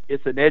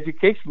it's an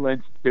educational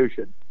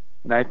institution,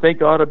 and I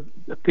think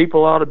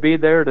people ought to be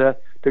there to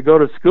go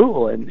to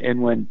school.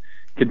 And when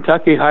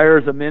Kentucky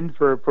hires them in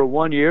for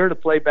 1 year to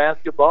play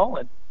basketball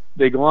and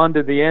they go on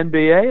to the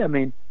NBA, I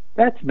mean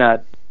that's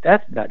not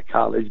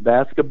college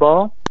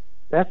basketball.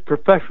 That's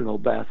professional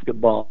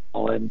basketball.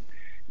 And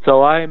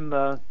so I'm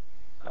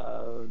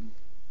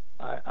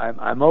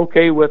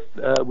okay with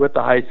the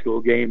high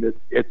school game.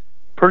 It's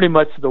pretty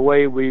much the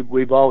way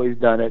we've always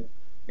done it,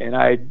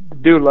 I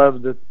do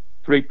love the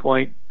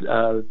 3-point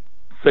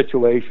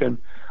situation.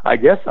 I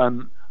guess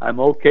I'm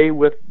okay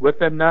with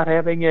them not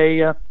having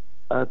a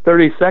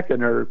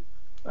 30-second or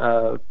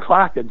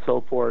clock and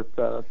so forth.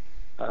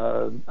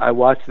 I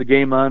watched the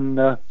game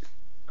on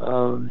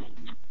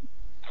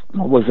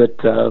what was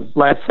it,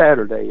 last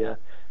Saturday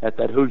at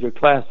that Hoosier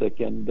Classic,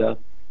 and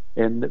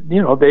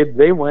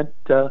they went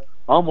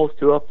almost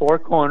to a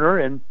four-corner,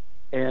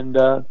 and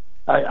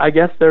I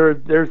guess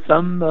there's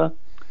some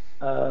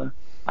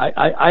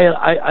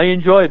I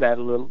enjoy that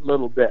a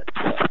little bit.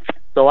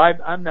 So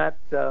I'm not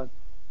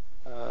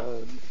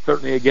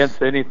certainly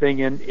against anything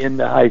in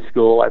the high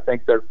school. I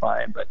think they're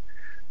fine, but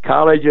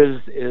college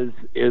is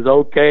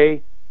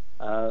okay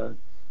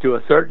to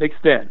a certain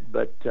extent.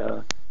 But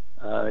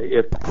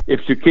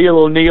if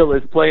Shaquille O'Neal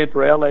is playing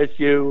for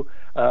LSU,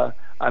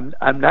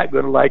 I'm not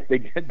going to like the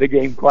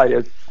game quite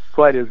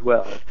as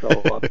well.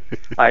 So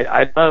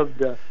I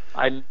loved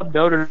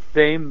Notre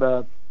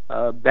Dame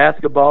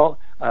basketball.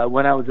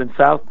 When I was in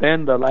South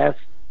Bend the last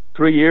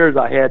 3 years,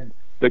 I had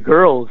the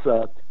girls'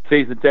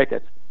 season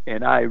tickets,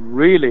 and I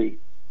really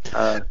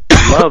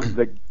loved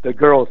the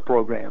girls'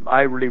 program.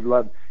 I really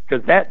loved,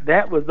 because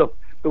that was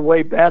the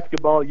way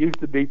basketball used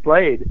to be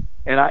played,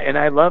 and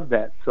I loved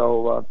that.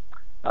 So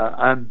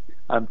I'm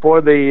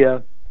for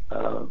the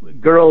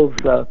girls,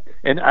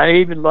 and I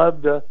even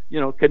loved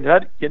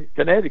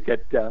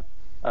Connecticut,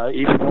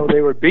 even though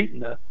they were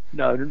beating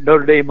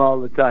Notre Dame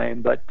all the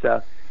time. But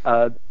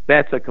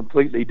that's a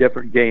completely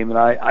different game, and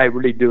I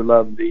really do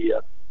love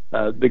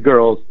the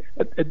girls.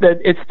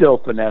 It's still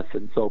finesse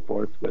and so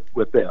forth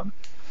with them.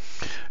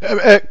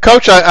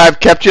 Coach, I've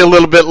kept you a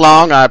little bit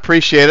long. I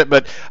appreciate it,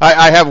 but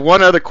I have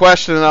one other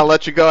question, and I'll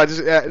let you go.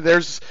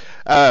 There's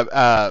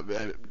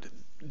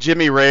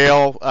Jimmy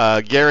Rail,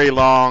 Gary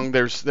Long.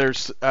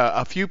 There's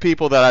a few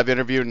people that I've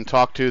interviewed and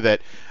talked to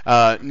that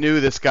knew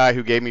this guy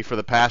who gave me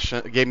the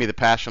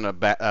passion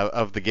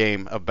of the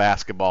game of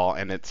basketball,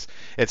 and it's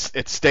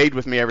stayed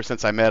with me ever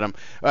since I met him.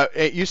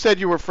 You said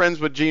you were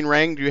friends with Gene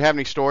Ring. Do you have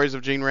any stories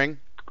of Gene Ring?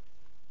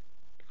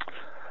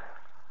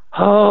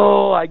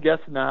 Oh, I guess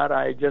not.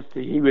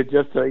 He was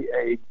just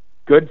a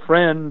good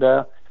friend.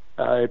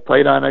 He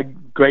played on a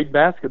great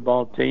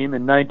basketball team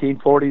in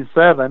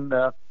 1947.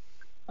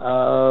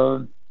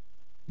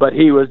 But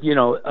he was,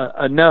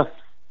 enough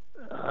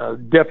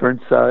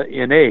difference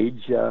in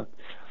age.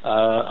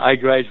 I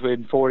graduated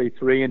in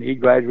 43 and he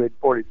graduated in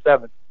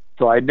 47.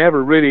 So I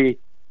never really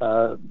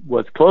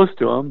was close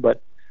to him,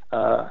 but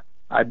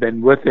I've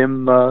been with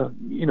him,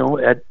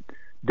 at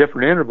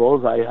different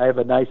intervals. I have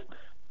a nice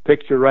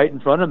picture right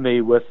in front of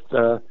me with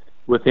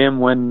him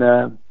when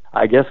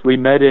I guess we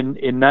met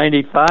in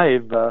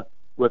 95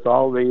 with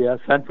all the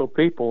Central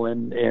people,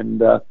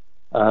 and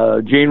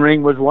Gene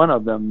Ring was one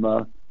of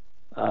them.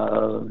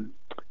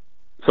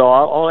 So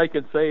all I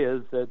can say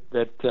is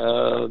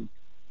that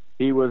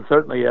he was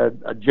certainly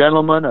a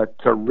gentleman, a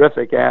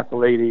terrific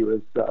athlete. He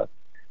was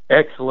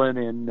excellent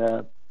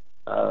in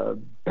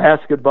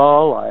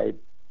basketball. I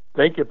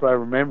think, if I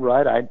remember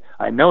right,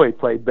 I know he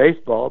played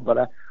baseball,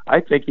 but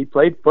I think he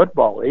played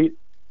football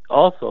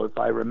also, if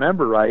I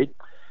remember right.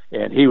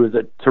 And he was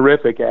a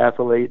terrific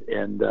athlete,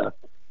 and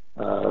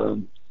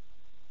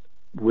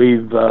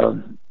we've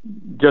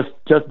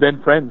just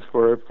been friends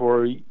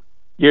for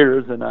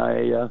years, and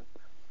I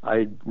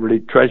really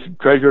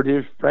treasured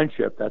his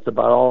friendship. That's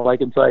about all I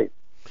can say.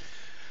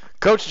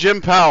 Coach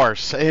Jim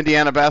Powers,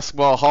 Indiana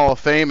Basketball Hall of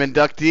Fame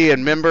inductee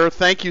and member,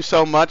 thank you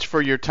so much for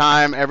your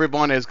time.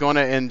 Everyone is going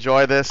to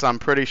enjoy this. I'm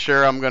pretty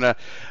sure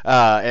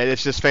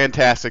it's just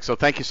fantastic. So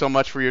thank you so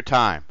much for your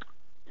time.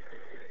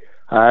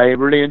 I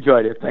really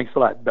enjoyed it. Thanks a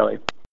lot, Billy.